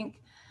I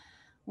think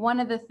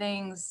one of the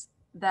things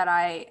that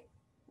I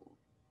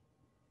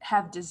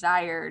have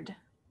desired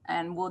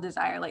and will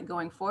desire like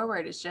going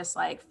forward is just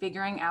like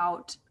figuring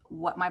out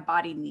what my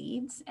body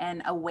needs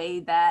and a way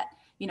that,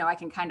 I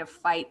can kind of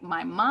fight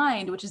my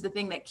mind, which is the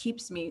thing that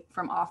keeps me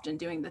from often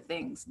doing the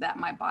things that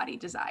my body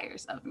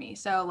desires of me.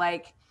 So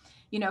like,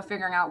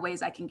 figuring out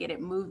ways I can get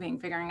it moving,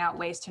 figuring out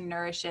ways to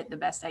nourish it the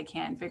best I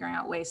can, figuring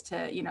out ways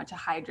to, to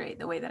hydrate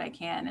the way that I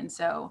can. And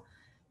so,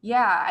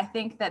 yeah, I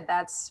think that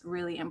that's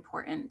really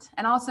important.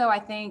 And also I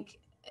think,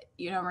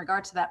 in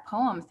regard to that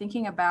poem,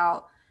 thinking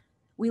about,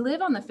 we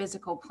live on the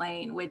physical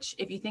plane, which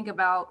if you think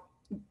about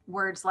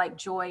words like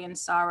joy and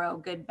sorrow,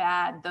 good,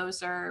 bad,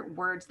 those are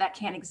words that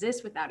can't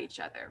exist without each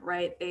other,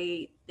 right?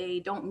 They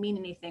don't mean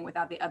anything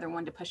without the other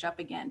one to push up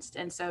against.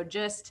 And so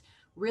just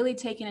really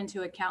taking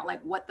into account like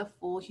what the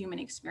full human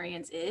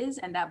experience is,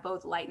 and that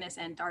both lightness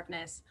and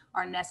darkness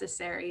are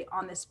necessary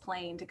on this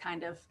plane to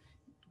kind of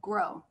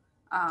grow.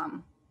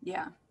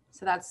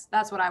 So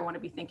that's what I want to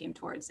be thinking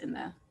towards in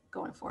the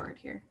going forward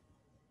here.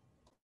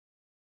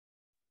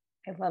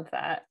 I love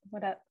that.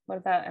 What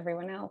about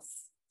everyone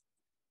else?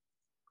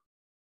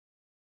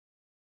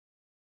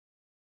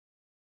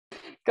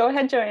 Go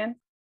ahead, Joanne.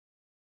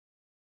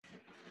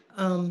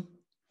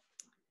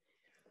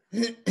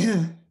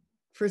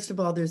 First of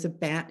all, there's a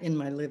bat in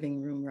my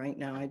living room right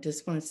now. I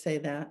just want to say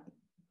that.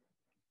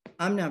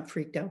 I'm not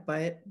freaked out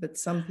by it, but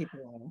some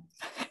people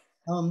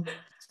are.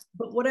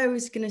 But what I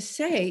was going to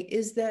say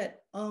is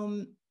that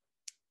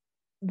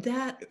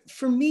that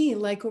for me,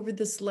 like over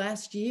this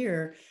last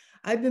year,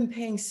 I've been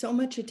paying so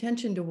much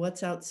attention to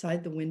what's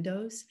outside the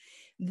windows,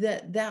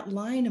 that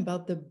line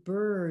about the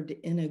bird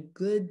in a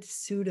good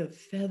suit of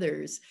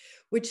feathers,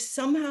 which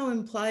somehow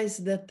implies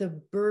that the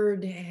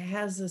bird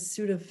has a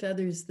suit of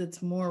feathers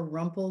that's more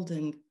rumpled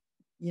and,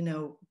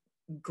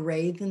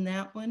 gray than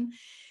that one.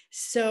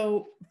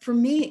 So for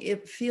me,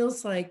 it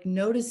feels like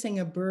noticing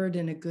a bird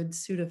in a good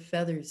suit of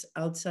feathers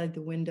outside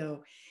the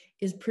window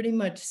is pretty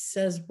much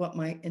says what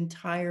my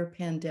entire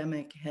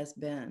pandemic has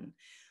been.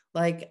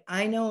 Like,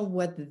 I know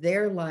what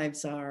their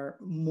lives are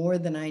more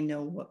than I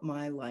know what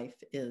my life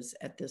is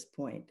at this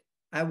point.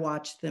 I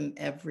watch them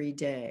every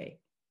day.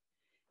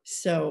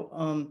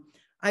 So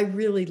I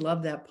really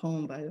love that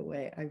poem, by the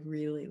way. I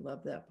really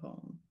love that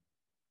poem.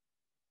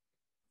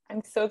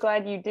 I'm so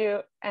glad you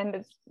do.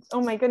 And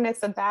oh my goodness,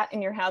 a bat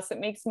in your house. It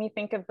makes me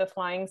think of the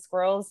flying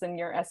squirrels in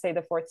your essay,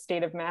 The Fourth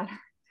State of Matter.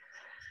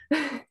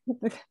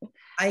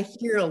 I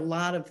hear a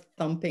lot of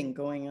thumping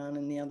going on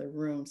in the other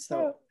room, so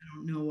I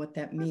don't know what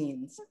that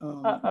means.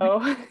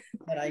 Uh-oh.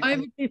 But I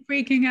would be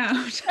freaking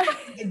out.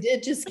 I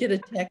did just get a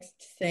text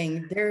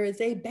saying there is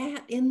a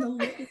bat in the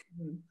living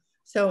room.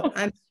 So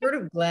I'm sort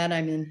of glad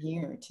I'm in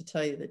here, to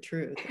tell you the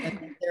truth.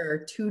 And there are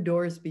 2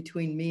 doors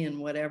between me and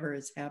whatever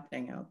is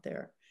happening out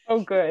there. Oh,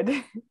 good.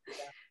 Yeah.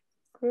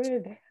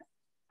 Good.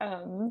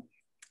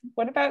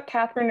 What about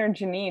Katherine or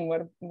Jeannine?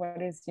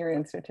 What is your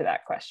answer to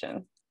that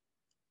question?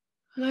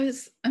 Well, I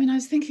was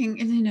thinking,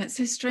 it's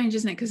so strange,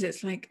 isn't it? Because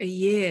it's like a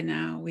year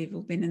now we've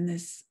all been in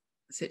this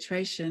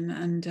situation.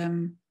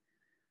 And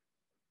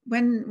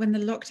when the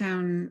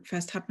lockdown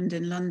first happened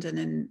in London,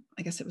 and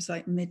I guess it was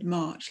like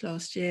mid-March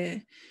last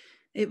year,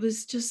 it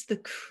was just the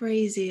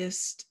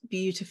craziest,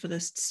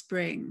 beautifulest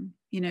spring.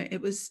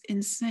 It was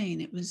insane.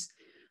 It was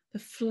the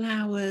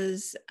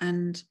flowers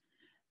and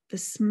the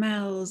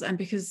smells, and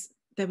because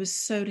there was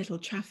so little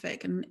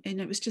traffic, and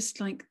it was just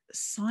like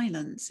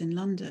silence in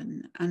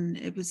London, and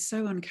it was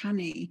so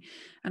uncanny.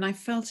 And I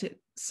felt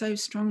it so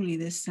strongly,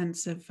 this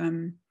sense of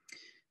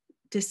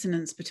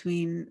dissonance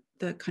between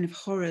the kind of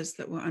horrors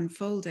that were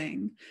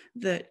unfolding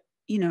that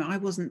I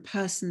wasn't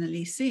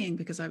personally seeing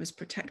because I was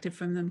protected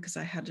from them, because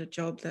I had a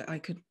job that I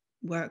could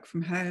work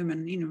from home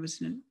and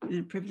was in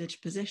a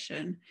privileged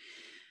position.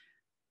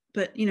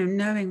 But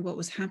knowing what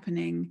was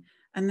happening,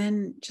 and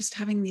then just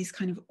having these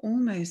kind of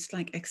almost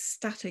like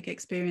ecstatic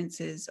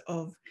experiences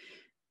of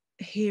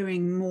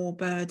hearing more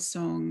bird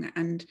song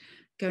and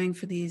going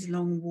for these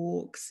long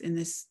walks in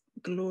this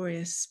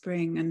glorious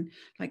spring, and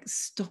like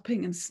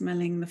stopping and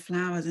smelling the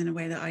flowers in a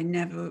way that I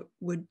never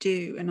would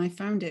do. And I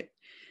found it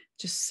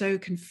just so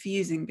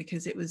confusing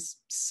because it was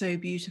so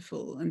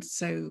beautiful and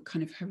so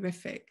kind of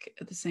horrific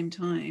at the same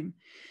time.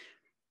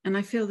 And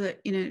I feel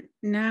that,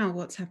 now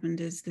what's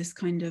happened is this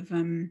kind of, so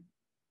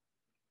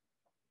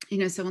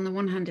on the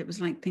one hand, it was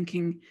like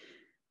thinking,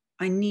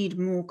 I need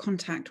more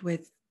contact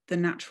with the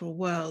natural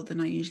world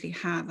than I usually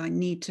have. I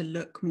need to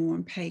look more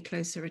and pay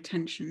closer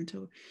attention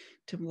to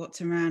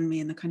what's around me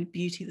and the kind of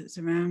beauty that's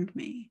around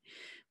me.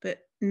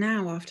 But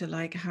now, after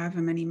like however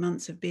many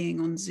months of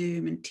being on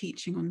Zoom and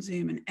teaching on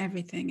Zoom and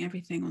everything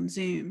on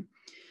Zoom,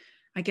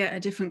 I get a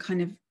different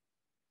kind of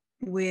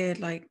weird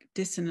like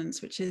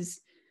dissonance, which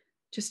is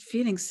just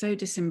feeling so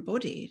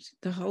disembodied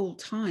the whole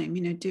time,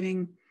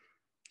 doing,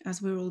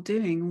 as we're all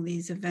doing, all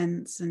these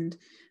events and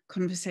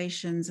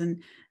conversations,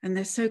 and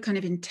they're so kind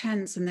of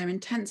intense, and they're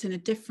intense in a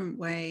different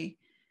way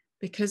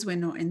because we're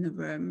not in the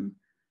room,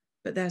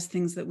 but there's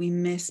things that we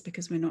miss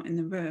because we're not in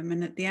the room.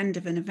 And at the end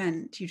of an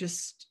event,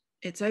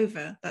 it's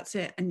over, that's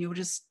it. And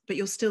but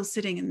you're still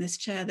sitting in this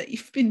chair that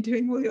you've been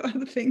doing all your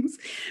other things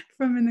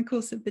from in the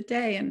course of the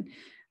day. And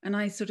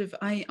I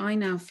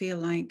now feel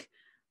like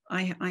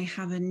I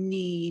have a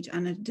need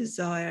and a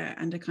desire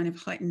and a kind of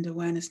heightened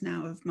awareness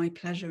now of my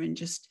pleasure in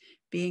just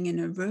being in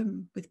a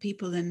room with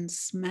people and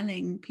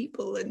smelling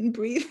people and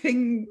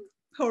breathing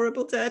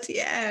horrible,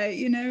 dirty air.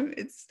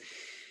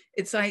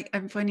 It's like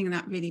I'm finding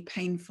that really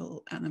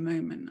painful at the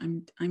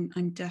moment.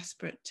 I'm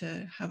desperate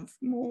to have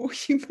more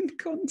human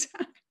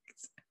contact.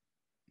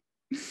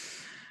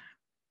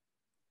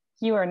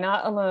 You are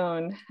not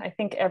alone. I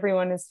think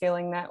everyone is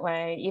feeling that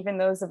way, even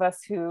those of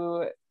us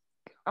who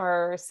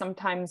are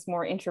sometimes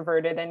more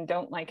introverted and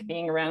don't like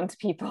being around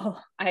people.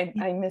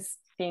 I miss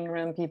being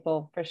around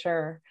people for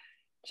sure.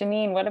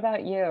 Jeannine, what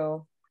about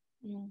you?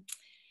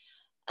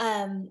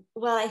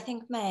 Well, I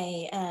think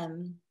my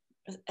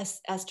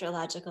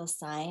astrological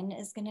sign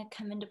is going to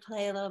come into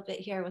play a little bit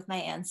here with my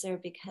answer,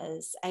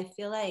 because I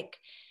feel like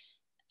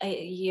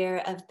a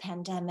year of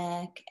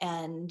pandemic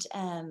and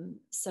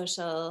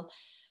social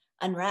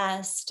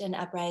unrest and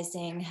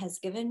uprising has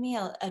given me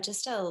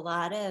just a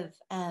lot of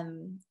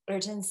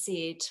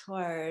urgency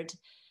toward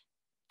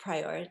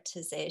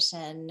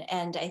prioritization,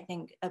 and I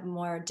think a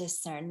more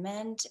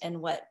discernment in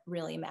what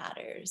really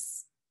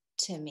matters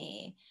to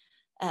me.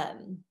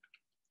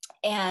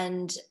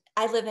 And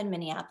I live in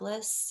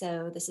Minneapolis,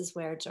 so this is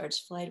where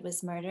George Floyd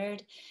was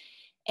murdered,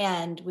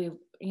 and we,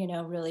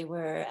 really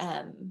were,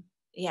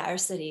 our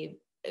city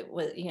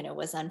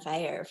was on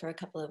fire for a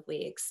couple of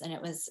weeks, and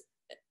it was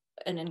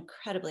an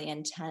incredibly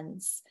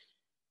intense.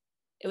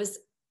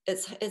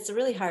 It's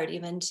really hard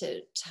even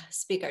to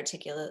speak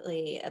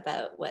articulately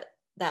about what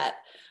that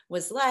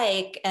was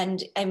like.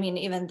 And I mean,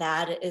 even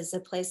that is a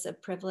place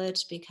of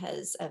privilege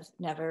because of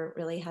never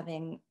really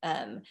having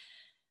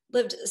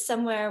lived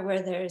somewhere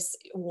where there's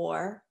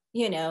war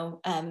you know,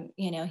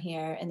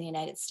 here in the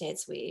United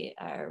States, we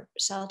are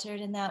sheltered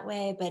in that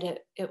way, but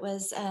it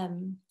was,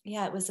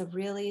 yeah, it was a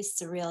really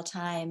surreal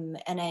time.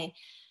 And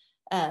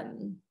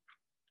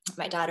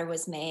my daughter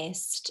was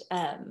maced.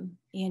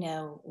 You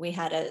know, we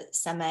had a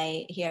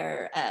semi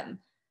here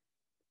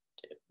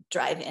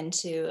drive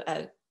into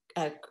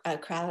a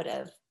crowd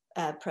of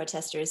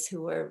protesters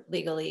who were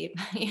legally,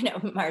 you know,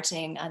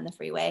 marching on the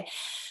freeway.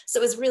 So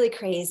it was really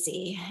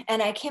crazy.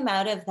 And I came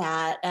out of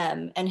that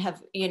and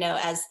have, you know,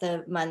 as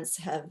the months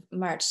have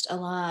marched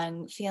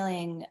along,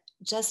 feeling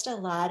just a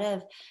lot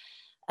of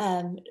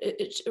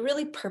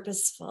really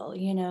purposeful,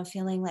 you know,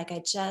 feeling like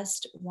I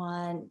just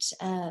want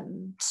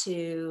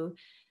to,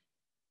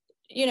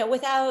 you know,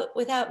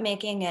 without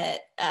making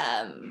it,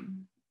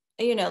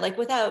 you know, like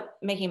without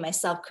making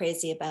myself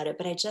crazy about it,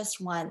 but I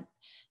just want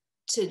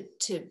to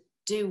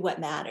do what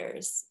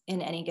matters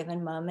in any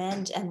given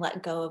moment and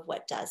let go of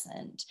what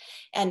doesn't.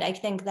 And I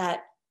think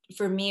that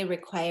for me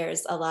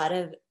requires a lot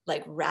of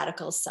like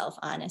radical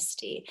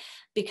self-honesty,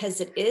 because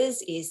it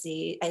is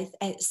easy.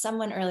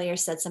 Someone earlier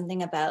said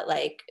something about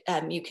like,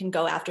 you can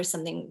go after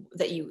something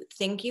that you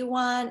think you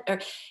want, or,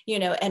 you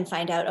know, and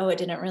find out, oh, it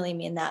didn't really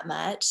mean that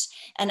much.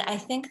 And I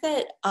think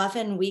that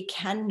often we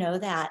can know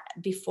that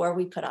before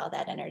we put all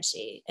that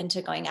energy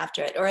into going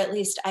after it, or at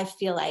least I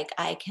feel like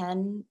I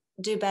can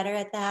do better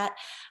at that.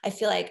 I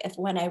feel like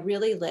when I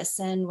really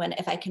listen,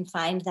 if I can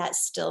find that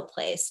still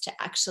place to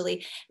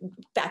actually,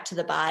 back to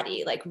the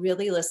body, like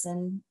really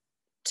listen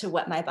to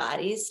what my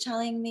body's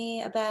telling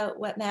me about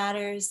what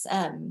matters,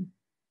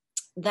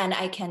 then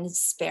I can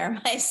spare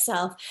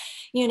myself,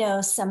 you know,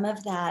 some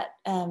of that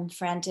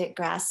frantic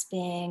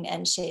grasping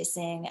and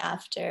chasing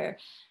after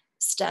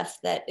stuff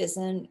that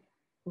isn't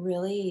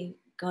really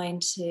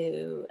going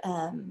to,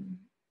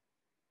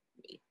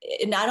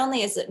 not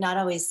only is it not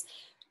always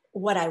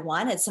what I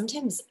wanted,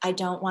 sometimes I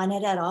don't want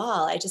it at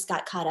all. I just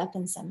got caught up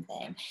in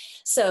something.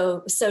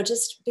 So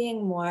just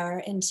being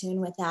more in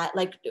tune with that,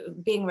 like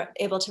being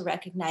able to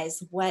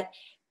recognize what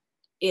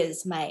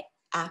is my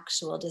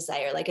actual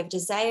desire. Like if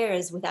desire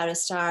is without a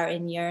star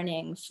and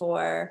yearning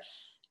for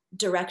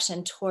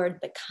direction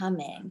toward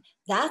becoming,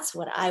 that's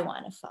what I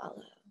want to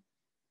follow.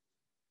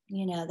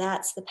 You know,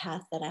 that's the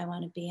path that I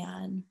want to be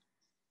on.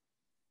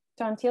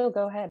 Dantiel,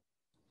 go ahead.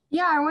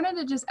 Yeah, I wanted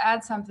to just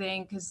add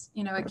something because,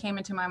 you know, it came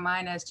into my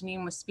mind as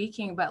Jeannine was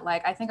speaking, but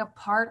like, I think a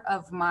part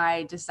of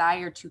my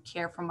desire to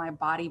care for my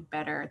body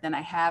better than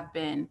I have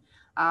been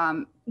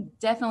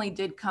definitely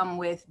did come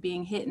with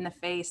being hit in the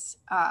face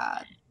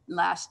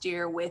last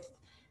year with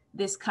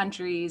this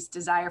country's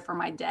desire for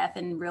my death,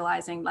 and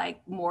realizing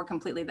like more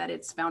completely that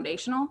it's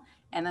foundational.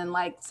 And then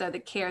like, so the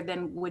care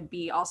then would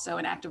be also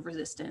an act of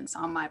resistance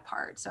on my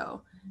part.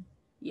 So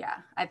yeah,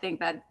 I think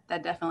that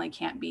definitely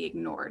can't be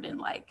ignored in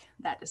like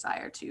that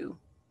desire to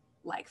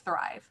like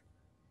thrive.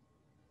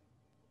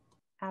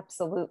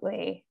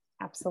 Absolutely.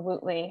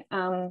 Absolutely.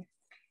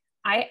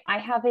 I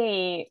have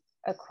a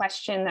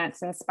question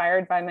that's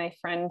inspired by my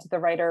friend, the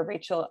writer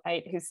Rachel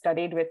Eit, who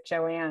studied with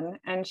Joanne,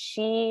 and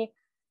she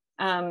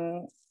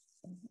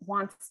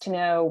wants to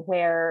know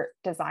where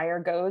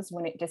desire goes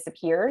when it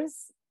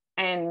disappears,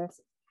 and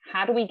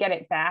how do we get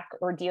it back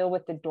or deal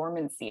with the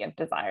dormancy of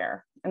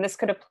desire? And this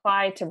could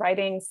apply to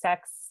writing,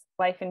 sex,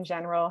 life in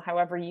general,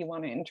 however you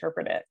want to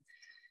interpret it.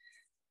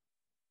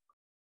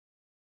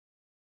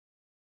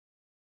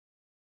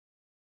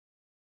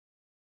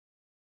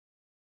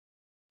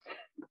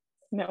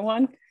 No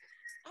one?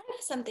 I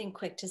have something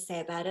quick to say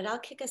about it. I'll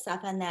kick us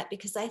off on that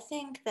because I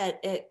think that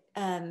it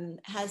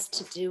has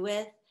to do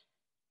with,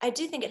 I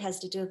do think it has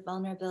to do with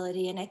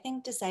vulnerability. And I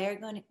think desire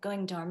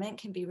going dormant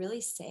can be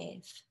really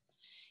safe.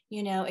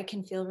 You know, it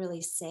can feel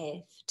really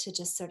safe to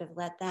just sort of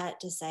let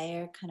that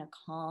desire kind of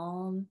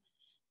calm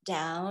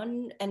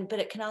down. But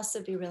it can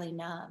also be really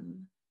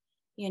numb.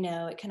 You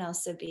know, it can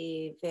also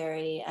be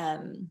very,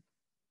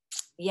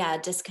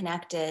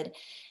 disconnected.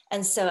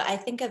 And so I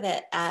think of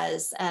it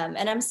as,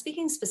 and I'm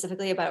speaking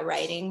specifically about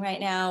writing right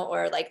now,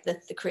 or like the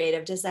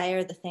creative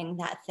desire, that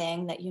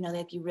thing that, you know,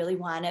 like you really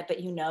want it,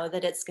 but you know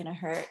that it's going to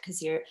hurt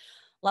because you're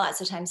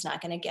lots of times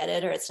not going to get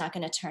it, or it's not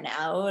going to turn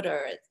out,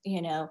 or,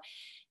 you know,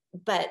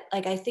 but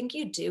like, I think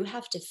you do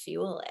have to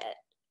fuel it.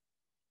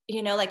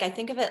 You know, like I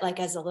think of it like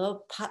as a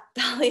little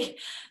potbelly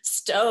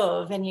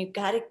stove, and you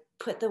got to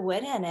put the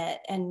wood in it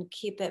and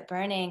keep it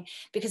burning,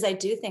 because I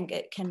do think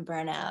it can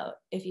burn out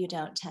if you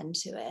don't tend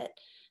to it.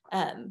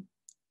 And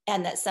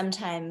that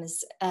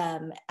sometimes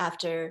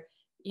after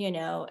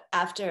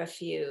a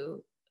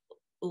few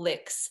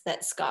licks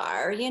that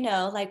scar, you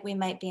know, like we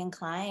might be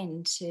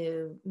inclined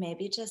to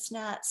maybe just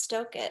not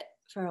stoke it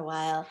for a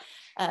while.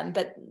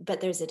 But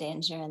there's a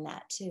danger in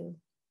that too.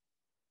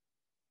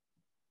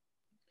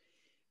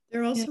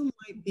 There also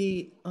might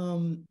be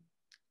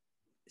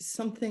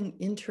something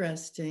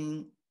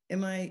interesting.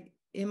 Am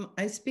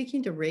I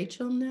speaking to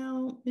Rachel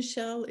now,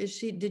 Michele?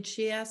 Did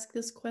she ask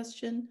this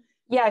question?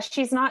 Yeah,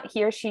 she's not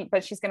here,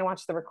 but she's going to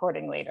watch the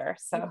recording later.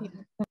 So okay.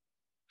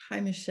 Hi,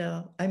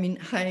 Michele.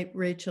 Hi,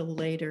 Rachel,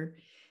 later.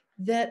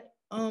 That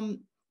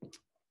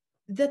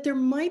that there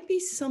might be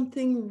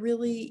something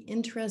really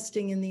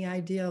interesting in the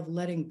idea of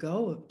letting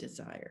go of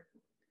desire,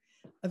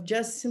 of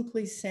just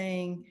simply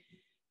saying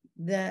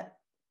that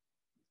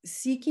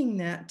seeking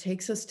that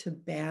takes us to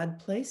bad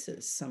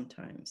places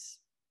sometimes.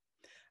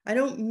 I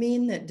don't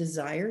mean that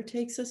desire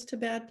takes us to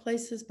bad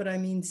places, but I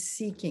mean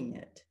seeking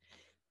it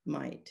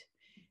might.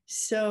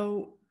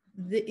 So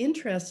the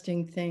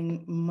interesting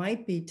thing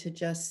might be to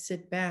just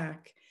sit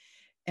back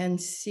and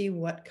see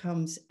what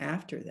comes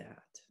after that.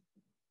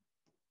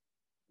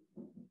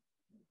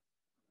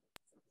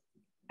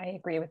 I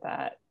agree with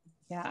that.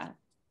 Yeah.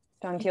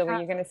 Dantiel, were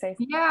you going to say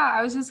something? Yeah,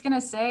 I was just going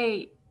to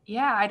say,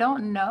 yeah, I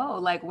don't know,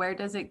 like, where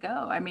does it go?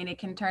 I mean, it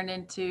can turn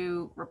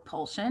into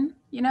repulsion,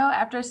 you know,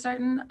 after a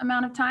certain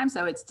amount of time.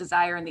 So it's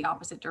desire in the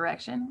opposite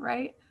direction,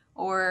 right?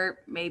 Or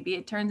maybe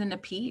it turns into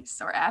peace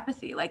or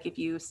apathy, like if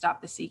you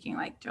stop the seeking,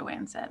 like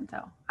Joanne said.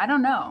 So I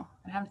don't know.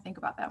 I'd have to think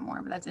about that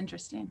more, but that's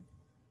interesting.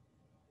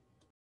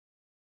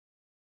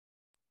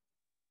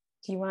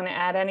 Do you want to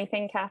add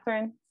anything,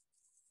 Katherine?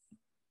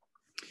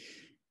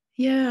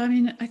 Yeah, I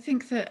mean, I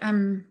think that,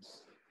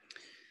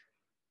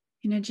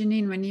 you know,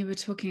 Jeannine, when you were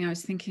talking, I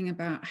was thinking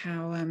about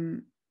how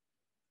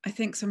I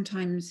think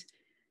sometimes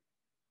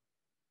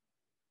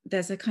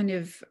there's a kind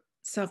of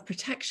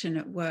self-protection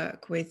at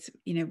work with,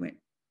 you know,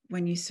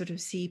 when you sort of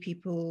see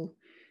people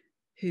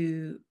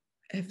who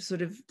have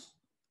sort of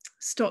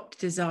stopped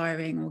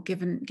desiring or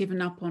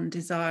given up on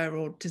desire,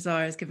 or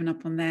desire has given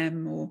up on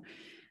them, or,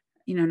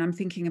 you know, and I'm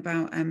thinking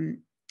about, I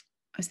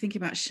was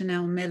thinking about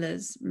Chanel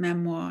Miller's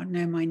memoir,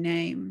 Know My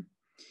Name,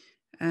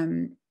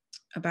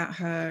 about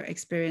her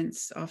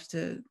experience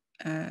after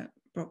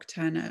Brock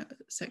Turner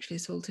sexually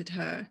assaulted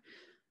her,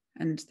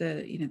 and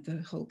the, you know,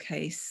 the whole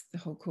case, the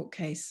whole court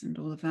case and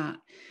all of that.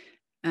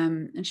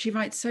 And she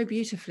writes so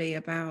beautifully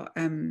about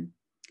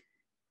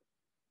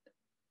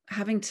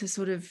having to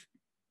sort of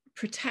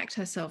protect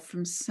herself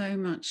from so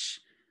much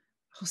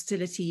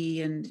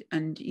hostility and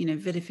you know,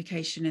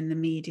 vilification in the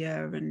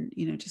media, and,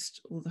 you know,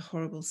 just all the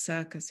horrible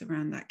circus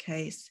around that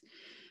case,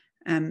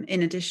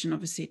 in addition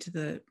obviously to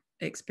the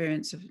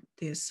experience of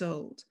the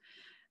assault.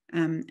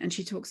 And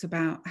she talks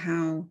about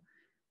how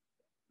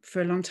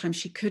for a long time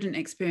she couldn't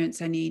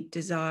experience any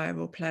desire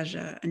or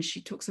pleasure, and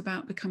she talks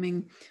about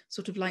becoming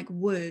sort of like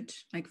wood,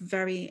 like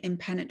very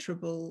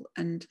impenetrable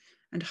and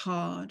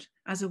hard,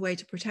 as a way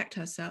to protect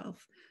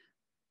herself.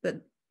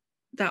 But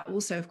that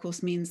also, of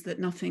course, means that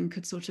nothing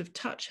could sort of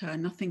touch her,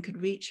 nothing could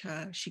reach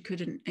her. She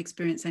couldn't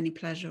experience any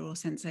pleasure or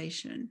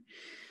sensation.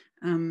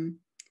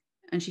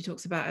 And she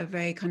talks about a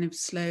very kind of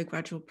slow,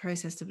 gradual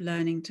process of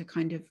learning to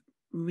kind of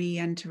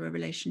re-enter a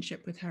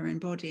relationship with her own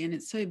body. And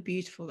it's so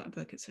beautiful, that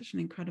book. It's such an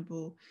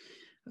incredible,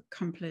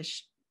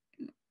 accomplished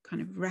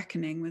kind of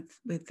reckoning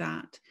with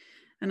that.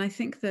 And I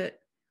think that,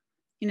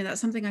 you know, that's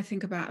something I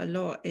think about a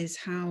lot, is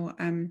how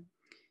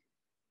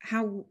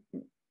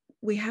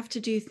we have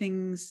to do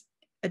things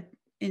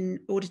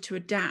in order to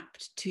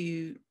adapt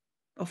to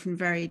often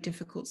very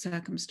difficult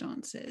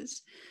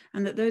circumstances,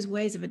 and that those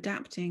ways of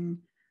adapting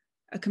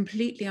are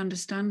completely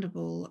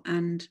understandable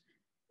and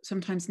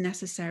sometimes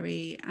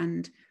necessary,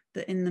 and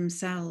that in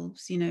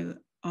themselves, you know,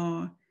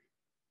 are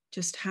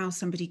just how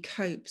somebody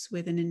copes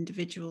with an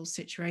individual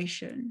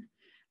situation,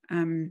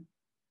 and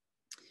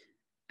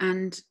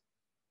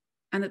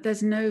that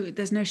there's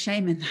no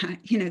shame in that.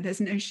 You know,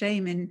 there's no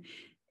shame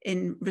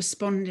in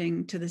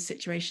responding to the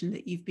situation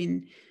that you've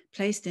been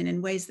placed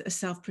in ways that are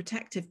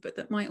self-protective, but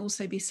that might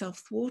also be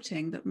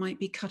self-thwarting, that might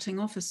be cutting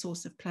off a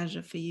source of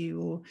pleasure for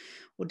you,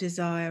 or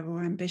desire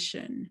or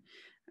ambition.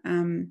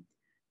 And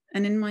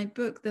in my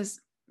book,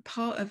 there's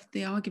part of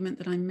the argument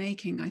that I'm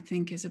making, I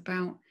think, is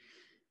about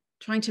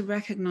trying to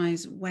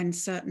recognize when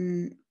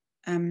certain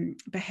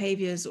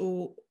behaviors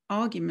or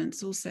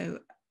arguments also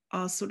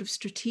are sort of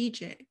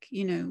strategic,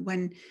 you know,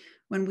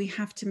 when we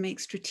have to make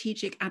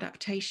strategic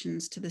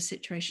adaptations to the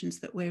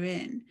situations that we're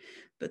in,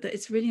 but that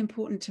it's really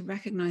important to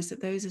recognize that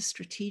those are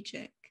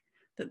strategic,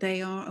 that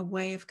they are a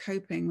way of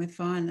coping with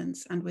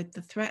violence and with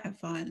the threat of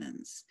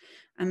violence,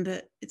 and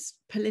that it's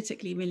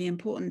politically really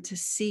important to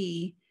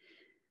see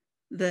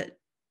that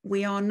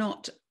we are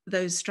not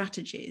those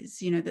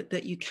strategies, you know,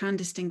 that you can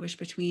distinguish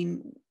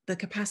between the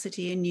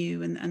capacity in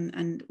you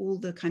and all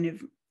the kind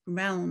of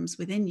realms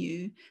within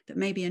you that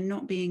maybe are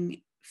not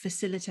being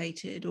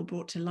facilitated or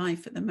brought to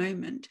life at the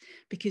moment,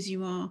 because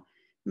you are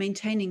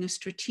maintaining a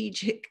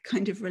strategic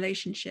kind of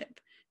relationship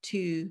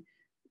to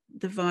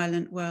the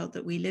violent world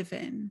that we live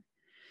in.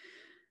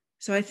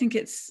 So I think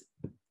it's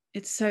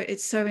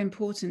so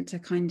important to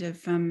kind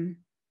of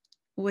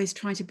always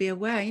try to be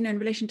aware, you know, in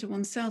relation to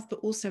oneself, but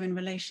also in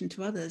relation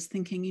to others,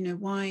 thinking, you know,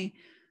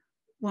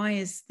 why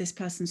is this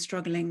person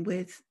struggling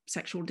with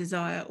sexual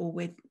desire, or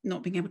with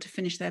not being able to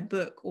finish their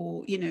book,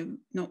 or, you know,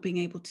 not being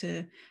able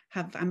to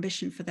have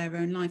ambition for their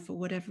own life, or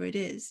whatever it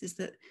is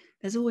that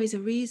there's always a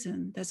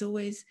reason, there's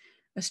always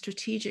a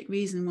strategic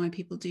reason why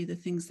people do the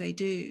things they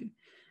do,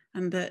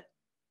 and that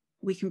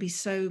we can be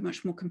so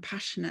much more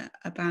compassionate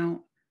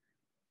about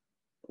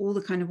all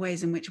the kind of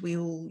ways in which we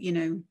all, you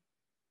know,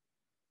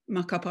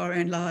 muck up our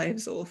own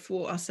lives or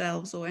thwart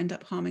ourselves or end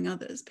up harming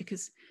others,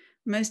 because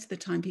most of the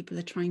time people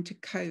are trying to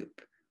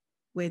cope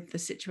with the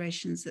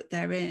situations that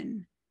they're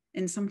in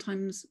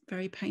sometimes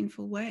very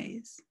painful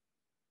ways.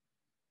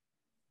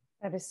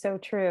 That is so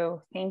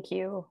true. Thank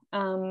you.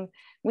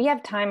 We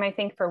have time, I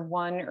think, for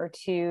one or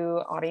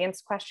two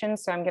audience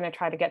questions, so I'm going to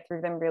try to get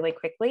through them really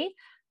quickly.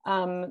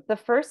 The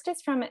first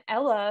is from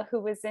Ella, who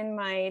was in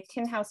my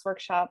Tin House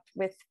workshop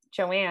with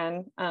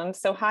Joanne.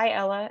 So hi,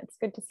 Ella. It's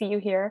good to see you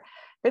here.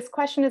 This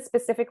question is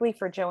specifically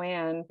for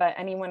Joanne, but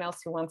anyone else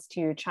who wants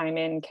to chime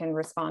in can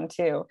respond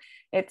too.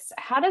 It's,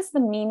 how does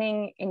the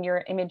meaning in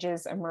your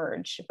images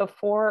emerge,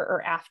 before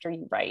or after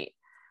you write?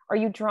 Are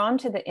you drawn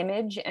to the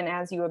image, and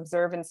as you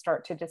observe and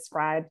start to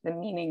describe, the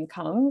meaning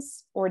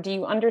comes? Or do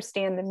you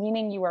understand the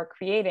meaning you are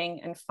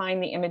creating and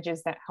find the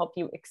images that help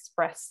you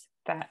express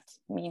that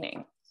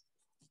meaning?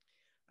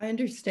 I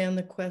understand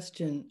the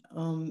question,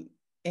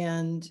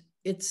 and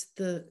it's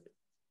the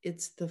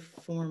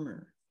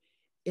former.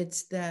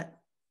 It's that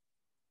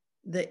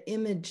the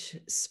image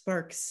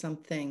sparks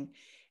something,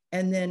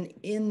 and then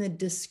in the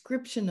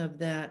description of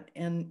that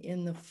and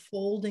in the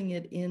folding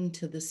it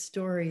into the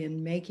story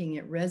and making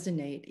it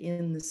resonate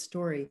in the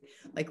story,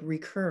 like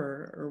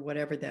recur or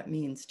whatever that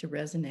means, to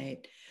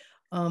resonate,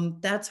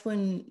 that's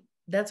when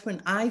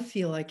I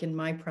feel like in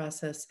my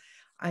process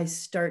I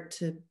start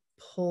to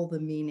pull the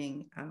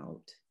meaning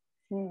out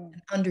and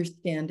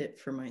understand it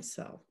for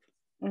myself.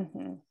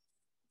 Mm-hmm.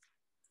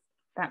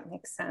 That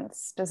makes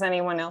sense. Does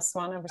anyone else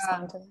want to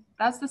respond to that?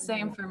 That's the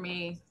same for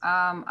me.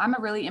 I'm a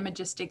really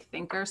imagistic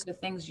thinker, so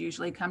things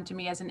usually come to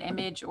me as an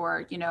image,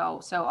 or, you know,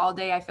 so all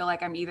day I feel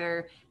like I'm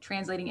either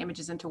translating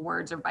images into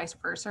words or vice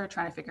versa, or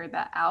trying to figure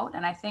that out.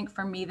 And I think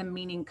for me, the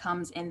meaning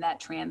comes in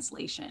that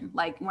translation.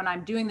 Like when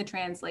I'm doing the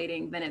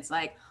translating, then it's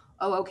like,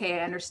 oh, okay,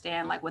 I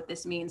understand like what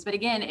this means. But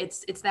again,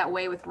 it's that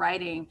way with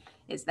writing,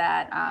 is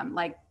that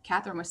like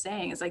Katherine was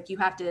saying, is like you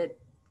have to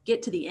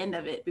get to the end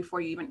of it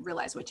before you even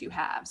realize what you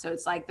have. So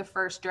it's like the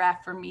first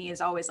draft for me is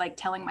always like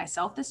telling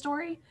myself the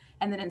story.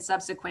 And then in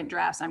subsequent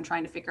drafts, I'm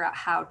trying to figure out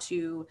how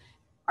to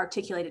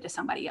articulate it to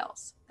somebody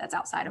else that's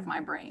outside of my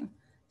brain.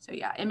 So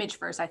yeah, image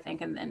first, I think,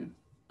 and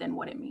then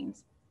what it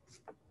means.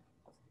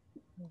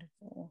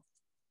 Wonderful.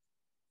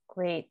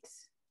 Great.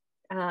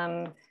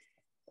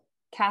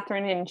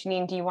 Katherine and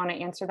Jeannine, do you want to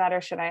answer that,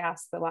 or should I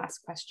ask the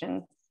last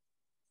question?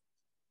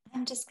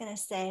 I'm just going to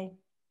say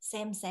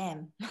same.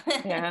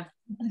 Yeah.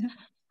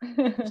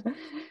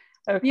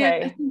 Okay.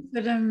 Yeah,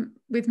 but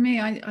with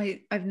me,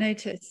 I've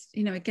noticed,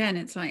 you know, again,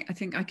 it's like I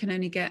think I can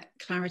only get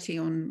clarity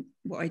on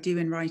what I do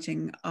in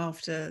writing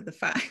after the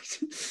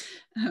fact.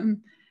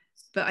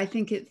 But I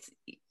think it's,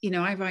 you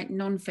know, I write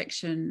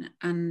nonfiction,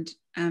 and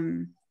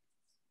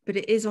but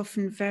it is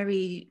often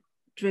very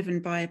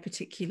driven by a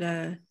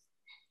particular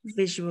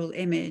visual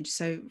image.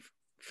 So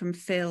from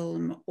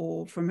film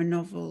or from a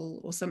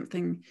novel or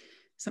something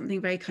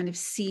very kind of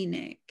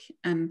scenic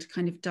and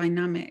kind of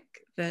dynamic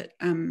that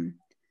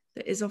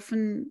that is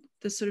often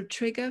the sort of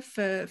trigger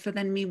for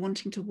then me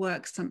wanting to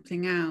work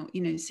something out,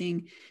 you know,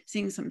 seeing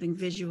something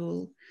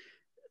visual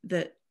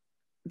that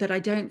I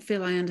don't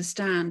feel I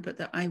understand, but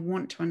that I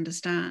want to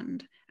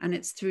understand. And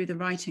it's through the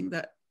writing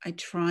that I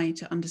try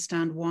to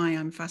understand why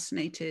I'm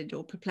fascinated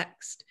or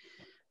perplexed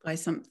by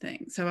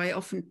something. So I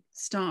often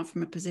start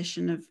from a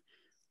position of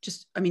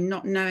just, I mean,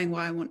 not knowing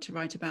why I want to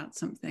write about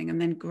something,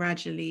 and then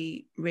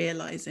gradually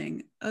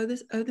realizing,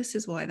 this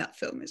is why that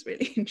film is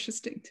really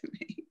interesting to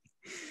me.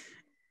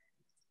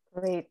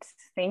 Great,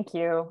 thank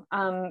you.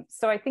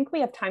 So I think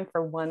we have time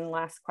for one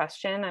last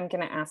question. I'm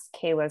going to ask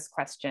Kayla's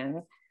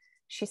question.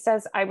 She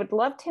says, I would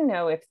love to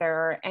know if there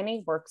are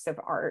any works of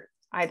art,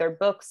 either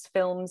books,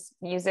 films,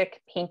 music,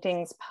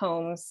 paintings,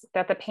 poems,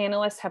 that the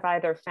panelists have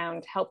either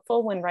found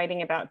helpful when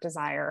writing about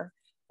desire,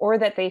 or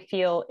that they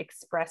feel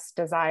expresses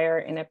desire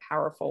in a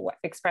powerful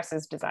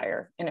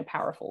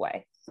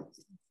way.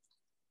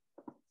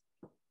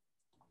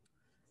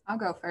 I'll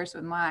go first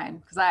with mine,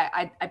 because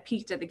I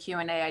peeked at the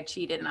Q&A, I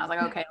cheated, and I was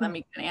like, okay, let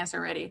me get an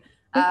answer ready.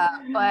 So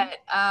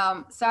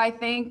I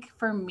think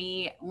for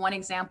me, one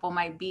example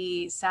might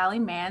be Sally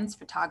Mann's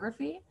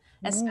photography,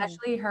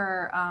 especially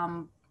her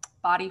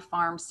Body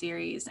Farm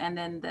series, and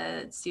then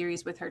the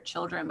series with her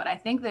children. But I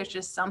think there's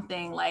just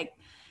something like,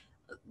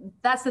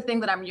 that's the thing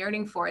that I'm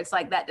yearning for. It's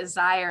like that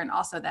desire and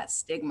also that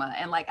stigma,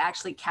 and like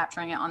actually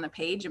capturing it on the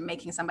page and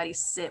making somebody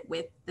sit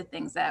with the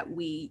things that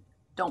we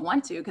don't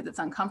want to because it's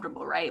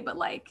uncomfortable, right? But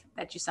like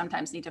that you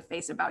sometimes need to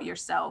face about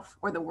yourself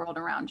or the world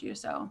around you.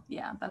 So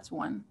yeah, that's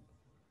one.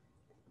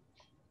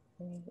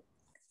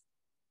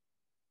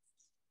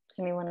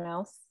 Anyone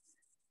else?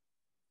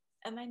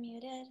 Am I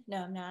muted?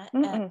 No, I'm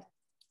not.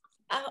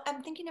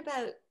 I'm thinking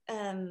about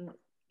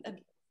a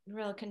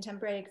real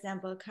contemporary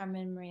example,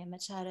 Carmen Maria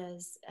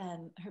Machado's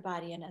Her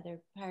Body and Other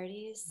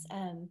Parties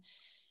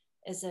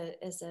is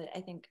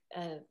I think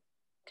a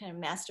kind of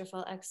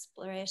masterful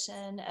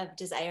exploration of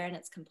desire and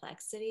its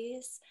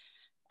complexities.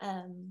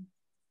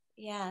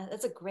 Yeah,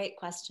 that's a great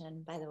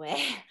question, by the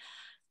way.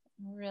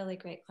 Really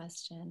great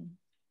question.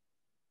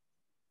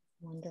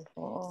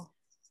 Wonderful.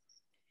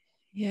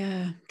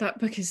 Yeah, that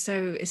book is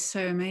so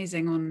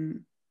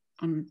amazing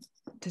on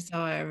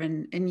desire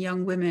in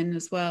young women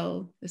as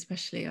well,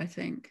 especially, I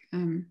think.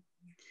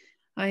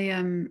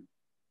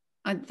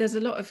 There's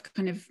a lot of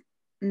kind of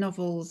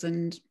novels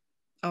and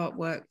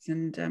artworks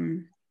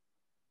and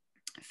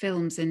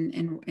films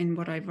in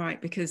what I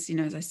write, because, you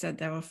know, as I said,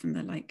 they're often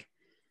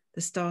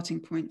the starting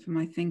point for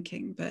my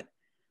thinking. But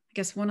I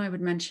guess one I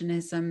would mention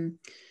is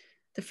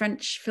the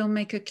French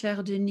filmmaker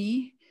Claire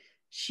Denis.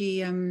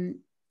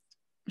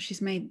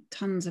 She's made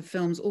tons of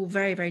films, all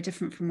very, very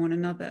different from one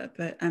another.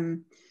 But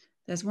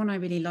there's one I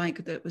really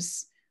like that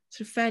was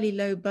sort of fairly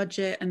low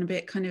budget and a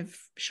bit kind of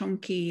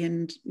shonky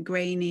and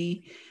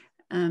grainy,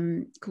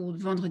 called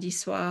Vendredi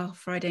Soir,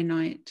 Friday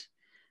Night.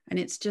 And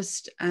it's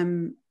just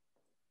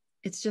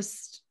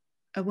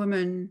a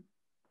woman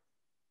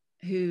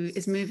who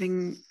is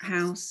moving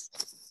house,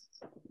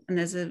 and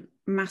there's a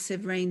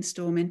massive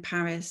rainstorm in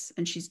Paris,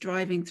 and she's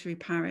driving through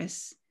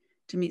Paris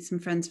to meet some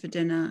friends for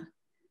dinner,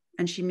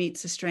 and she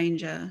meets a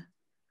stranger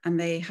and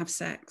they have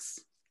sex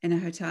in a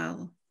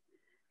hotel,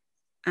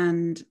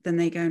 and then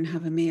they go and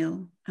have a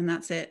meal, and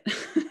that's it.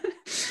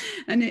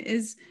 And it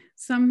is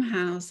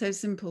somehow so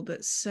simple,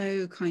 but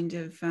so kind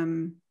of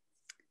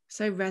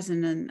so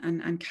resonant,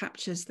 and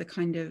captures the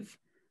kind of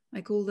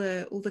like all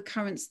the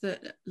currents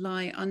that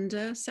lie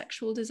under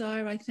sexual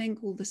desire. I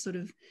think all the sort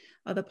of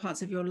other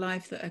parts of your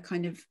life that are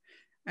kind of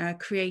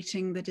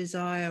creating the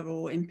desire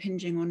or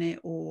impinging on it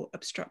or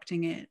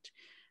obstructing it.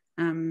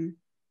 And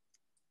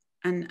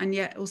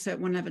yet also at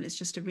one level, it's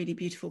just a really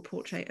beautiful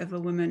portrait of a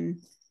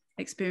woman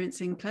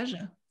experiencing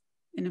pleasure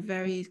in a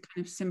very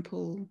kind of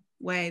simple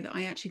way that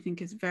I actually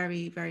think is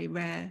very, very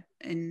rare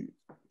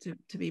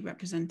to be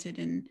represented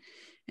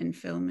in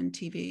film and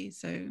TV.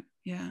 So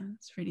yeah,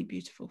 it's a really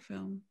beautiful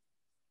film.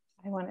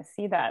 I want to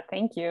see that.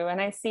 Thank you.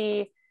 And I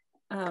see,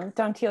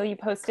 Dantiel, you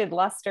posted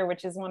Luster,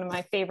 which is one of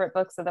my favorite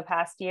books of the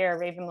past year,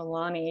 Raven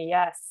Lalani.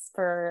 Yes,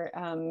 for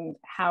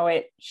how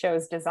it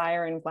shows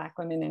desire in Black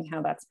women and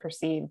how that's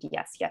perceived.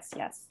 Yes, yes,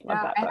 yes. Love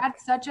that book. I had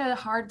such a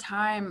hard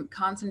time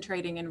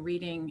concentrating and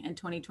reading in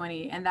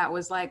 2020. And that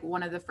was like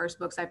one of the first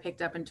books I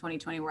picked up in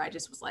 2020 where I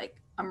just was like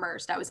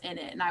immersed. I was in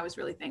it. And I was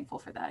really thankful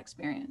for that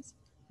experience.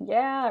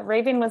 Yeah,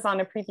 Raven was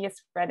on a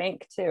previous Red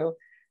Ink too.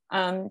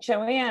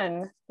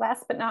 Joanne,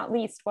 last but not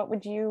least, what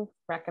would you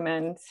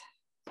recommend?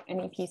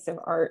 Any piece of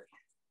art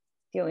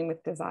dealing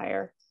with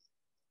desire?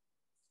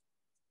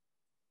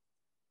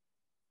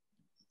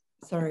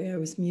 Sorry, I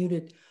was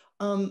muted.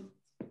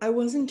 I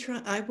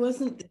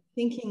wasn't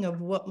thinking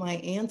of what my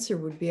answer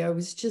would be. I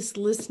was just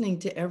listening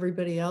to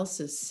everybody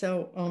else's.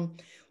 So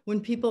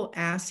when people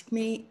ask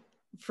me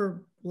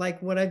for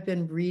like what I've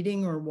been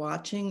reading or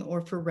watching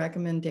or for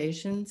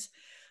recommendations,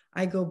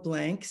 I go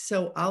blank.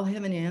 So I'll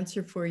have an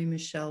answer for you,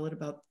 Michele, at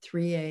about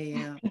 3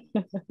 a.m.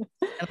 and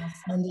I'll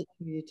send it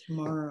to you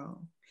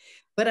tomorrow.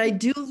 But I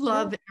do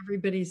love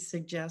everybody's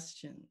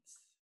suggestions.